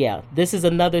 But yeah, this is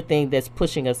another thing that's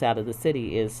pushing us out of the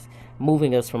city, is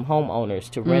moving us from homeowners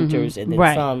to renters, and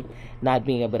then some not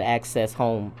being able to access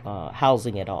home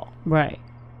housing at all. Right.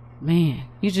 Man,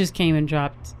 you just came and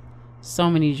dropped so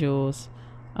many jewels.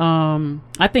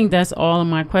 I think that's all of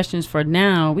my questions for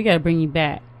now. We got to bring you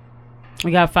back.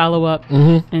 We got to follow up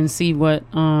and see what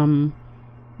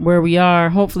where we are.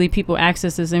 Hopefully people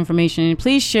access this information, and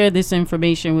please share this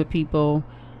information with people.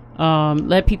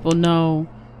 Let people know,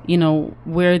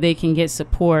 where they can get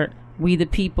support. We the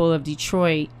People of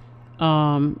Detroit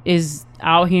is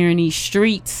out here in these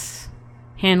streets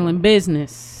handling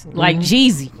business like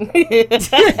Jeezy.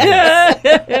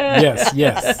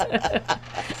 Yes.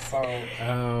 So,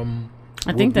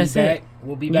 I think that's it.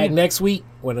 We'll be back next week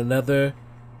with another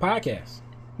podcast.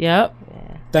 Yep.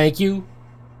 Thank you.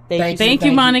 Thank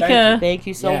you, Monica. Thank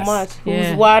you so much.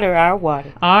 Yeah. Whose water? Our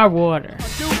water. Our water.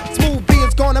 Smooth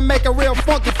beats gonna make a real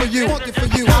funky for you. Funky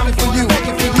for you. Funky for you.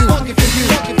 Funky for you. Funky for you.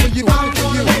 Funky for you. Funky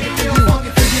for you. Funky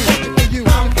for you. Funky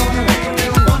for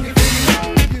you. Funky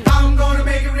for you. I'm gonna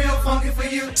make it real funky for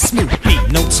you. Smooth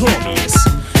beat, notorious,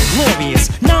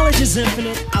 glorious, knowledge is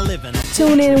infinite. I live in.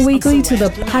 Tune in weekly to the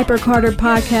Piper Carter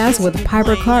Podcast with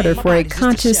Piper Carter for a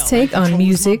conscious take on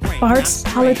music, arts,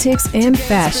 politics, and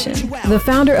fashion. The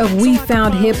founder of We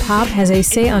Found Hip Hop has a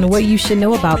say on what you should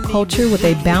know about culture with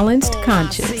a balanced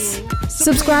conscience.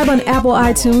 Subscribe on Apple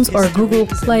iTunes or Google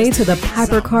Play to the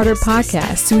Piper Carter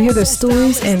Podcast to hear the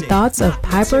stories and thoughts of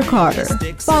Piper Carter.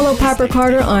 Follow Piper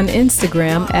Carter on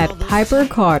Instagram at Piper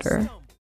Carter.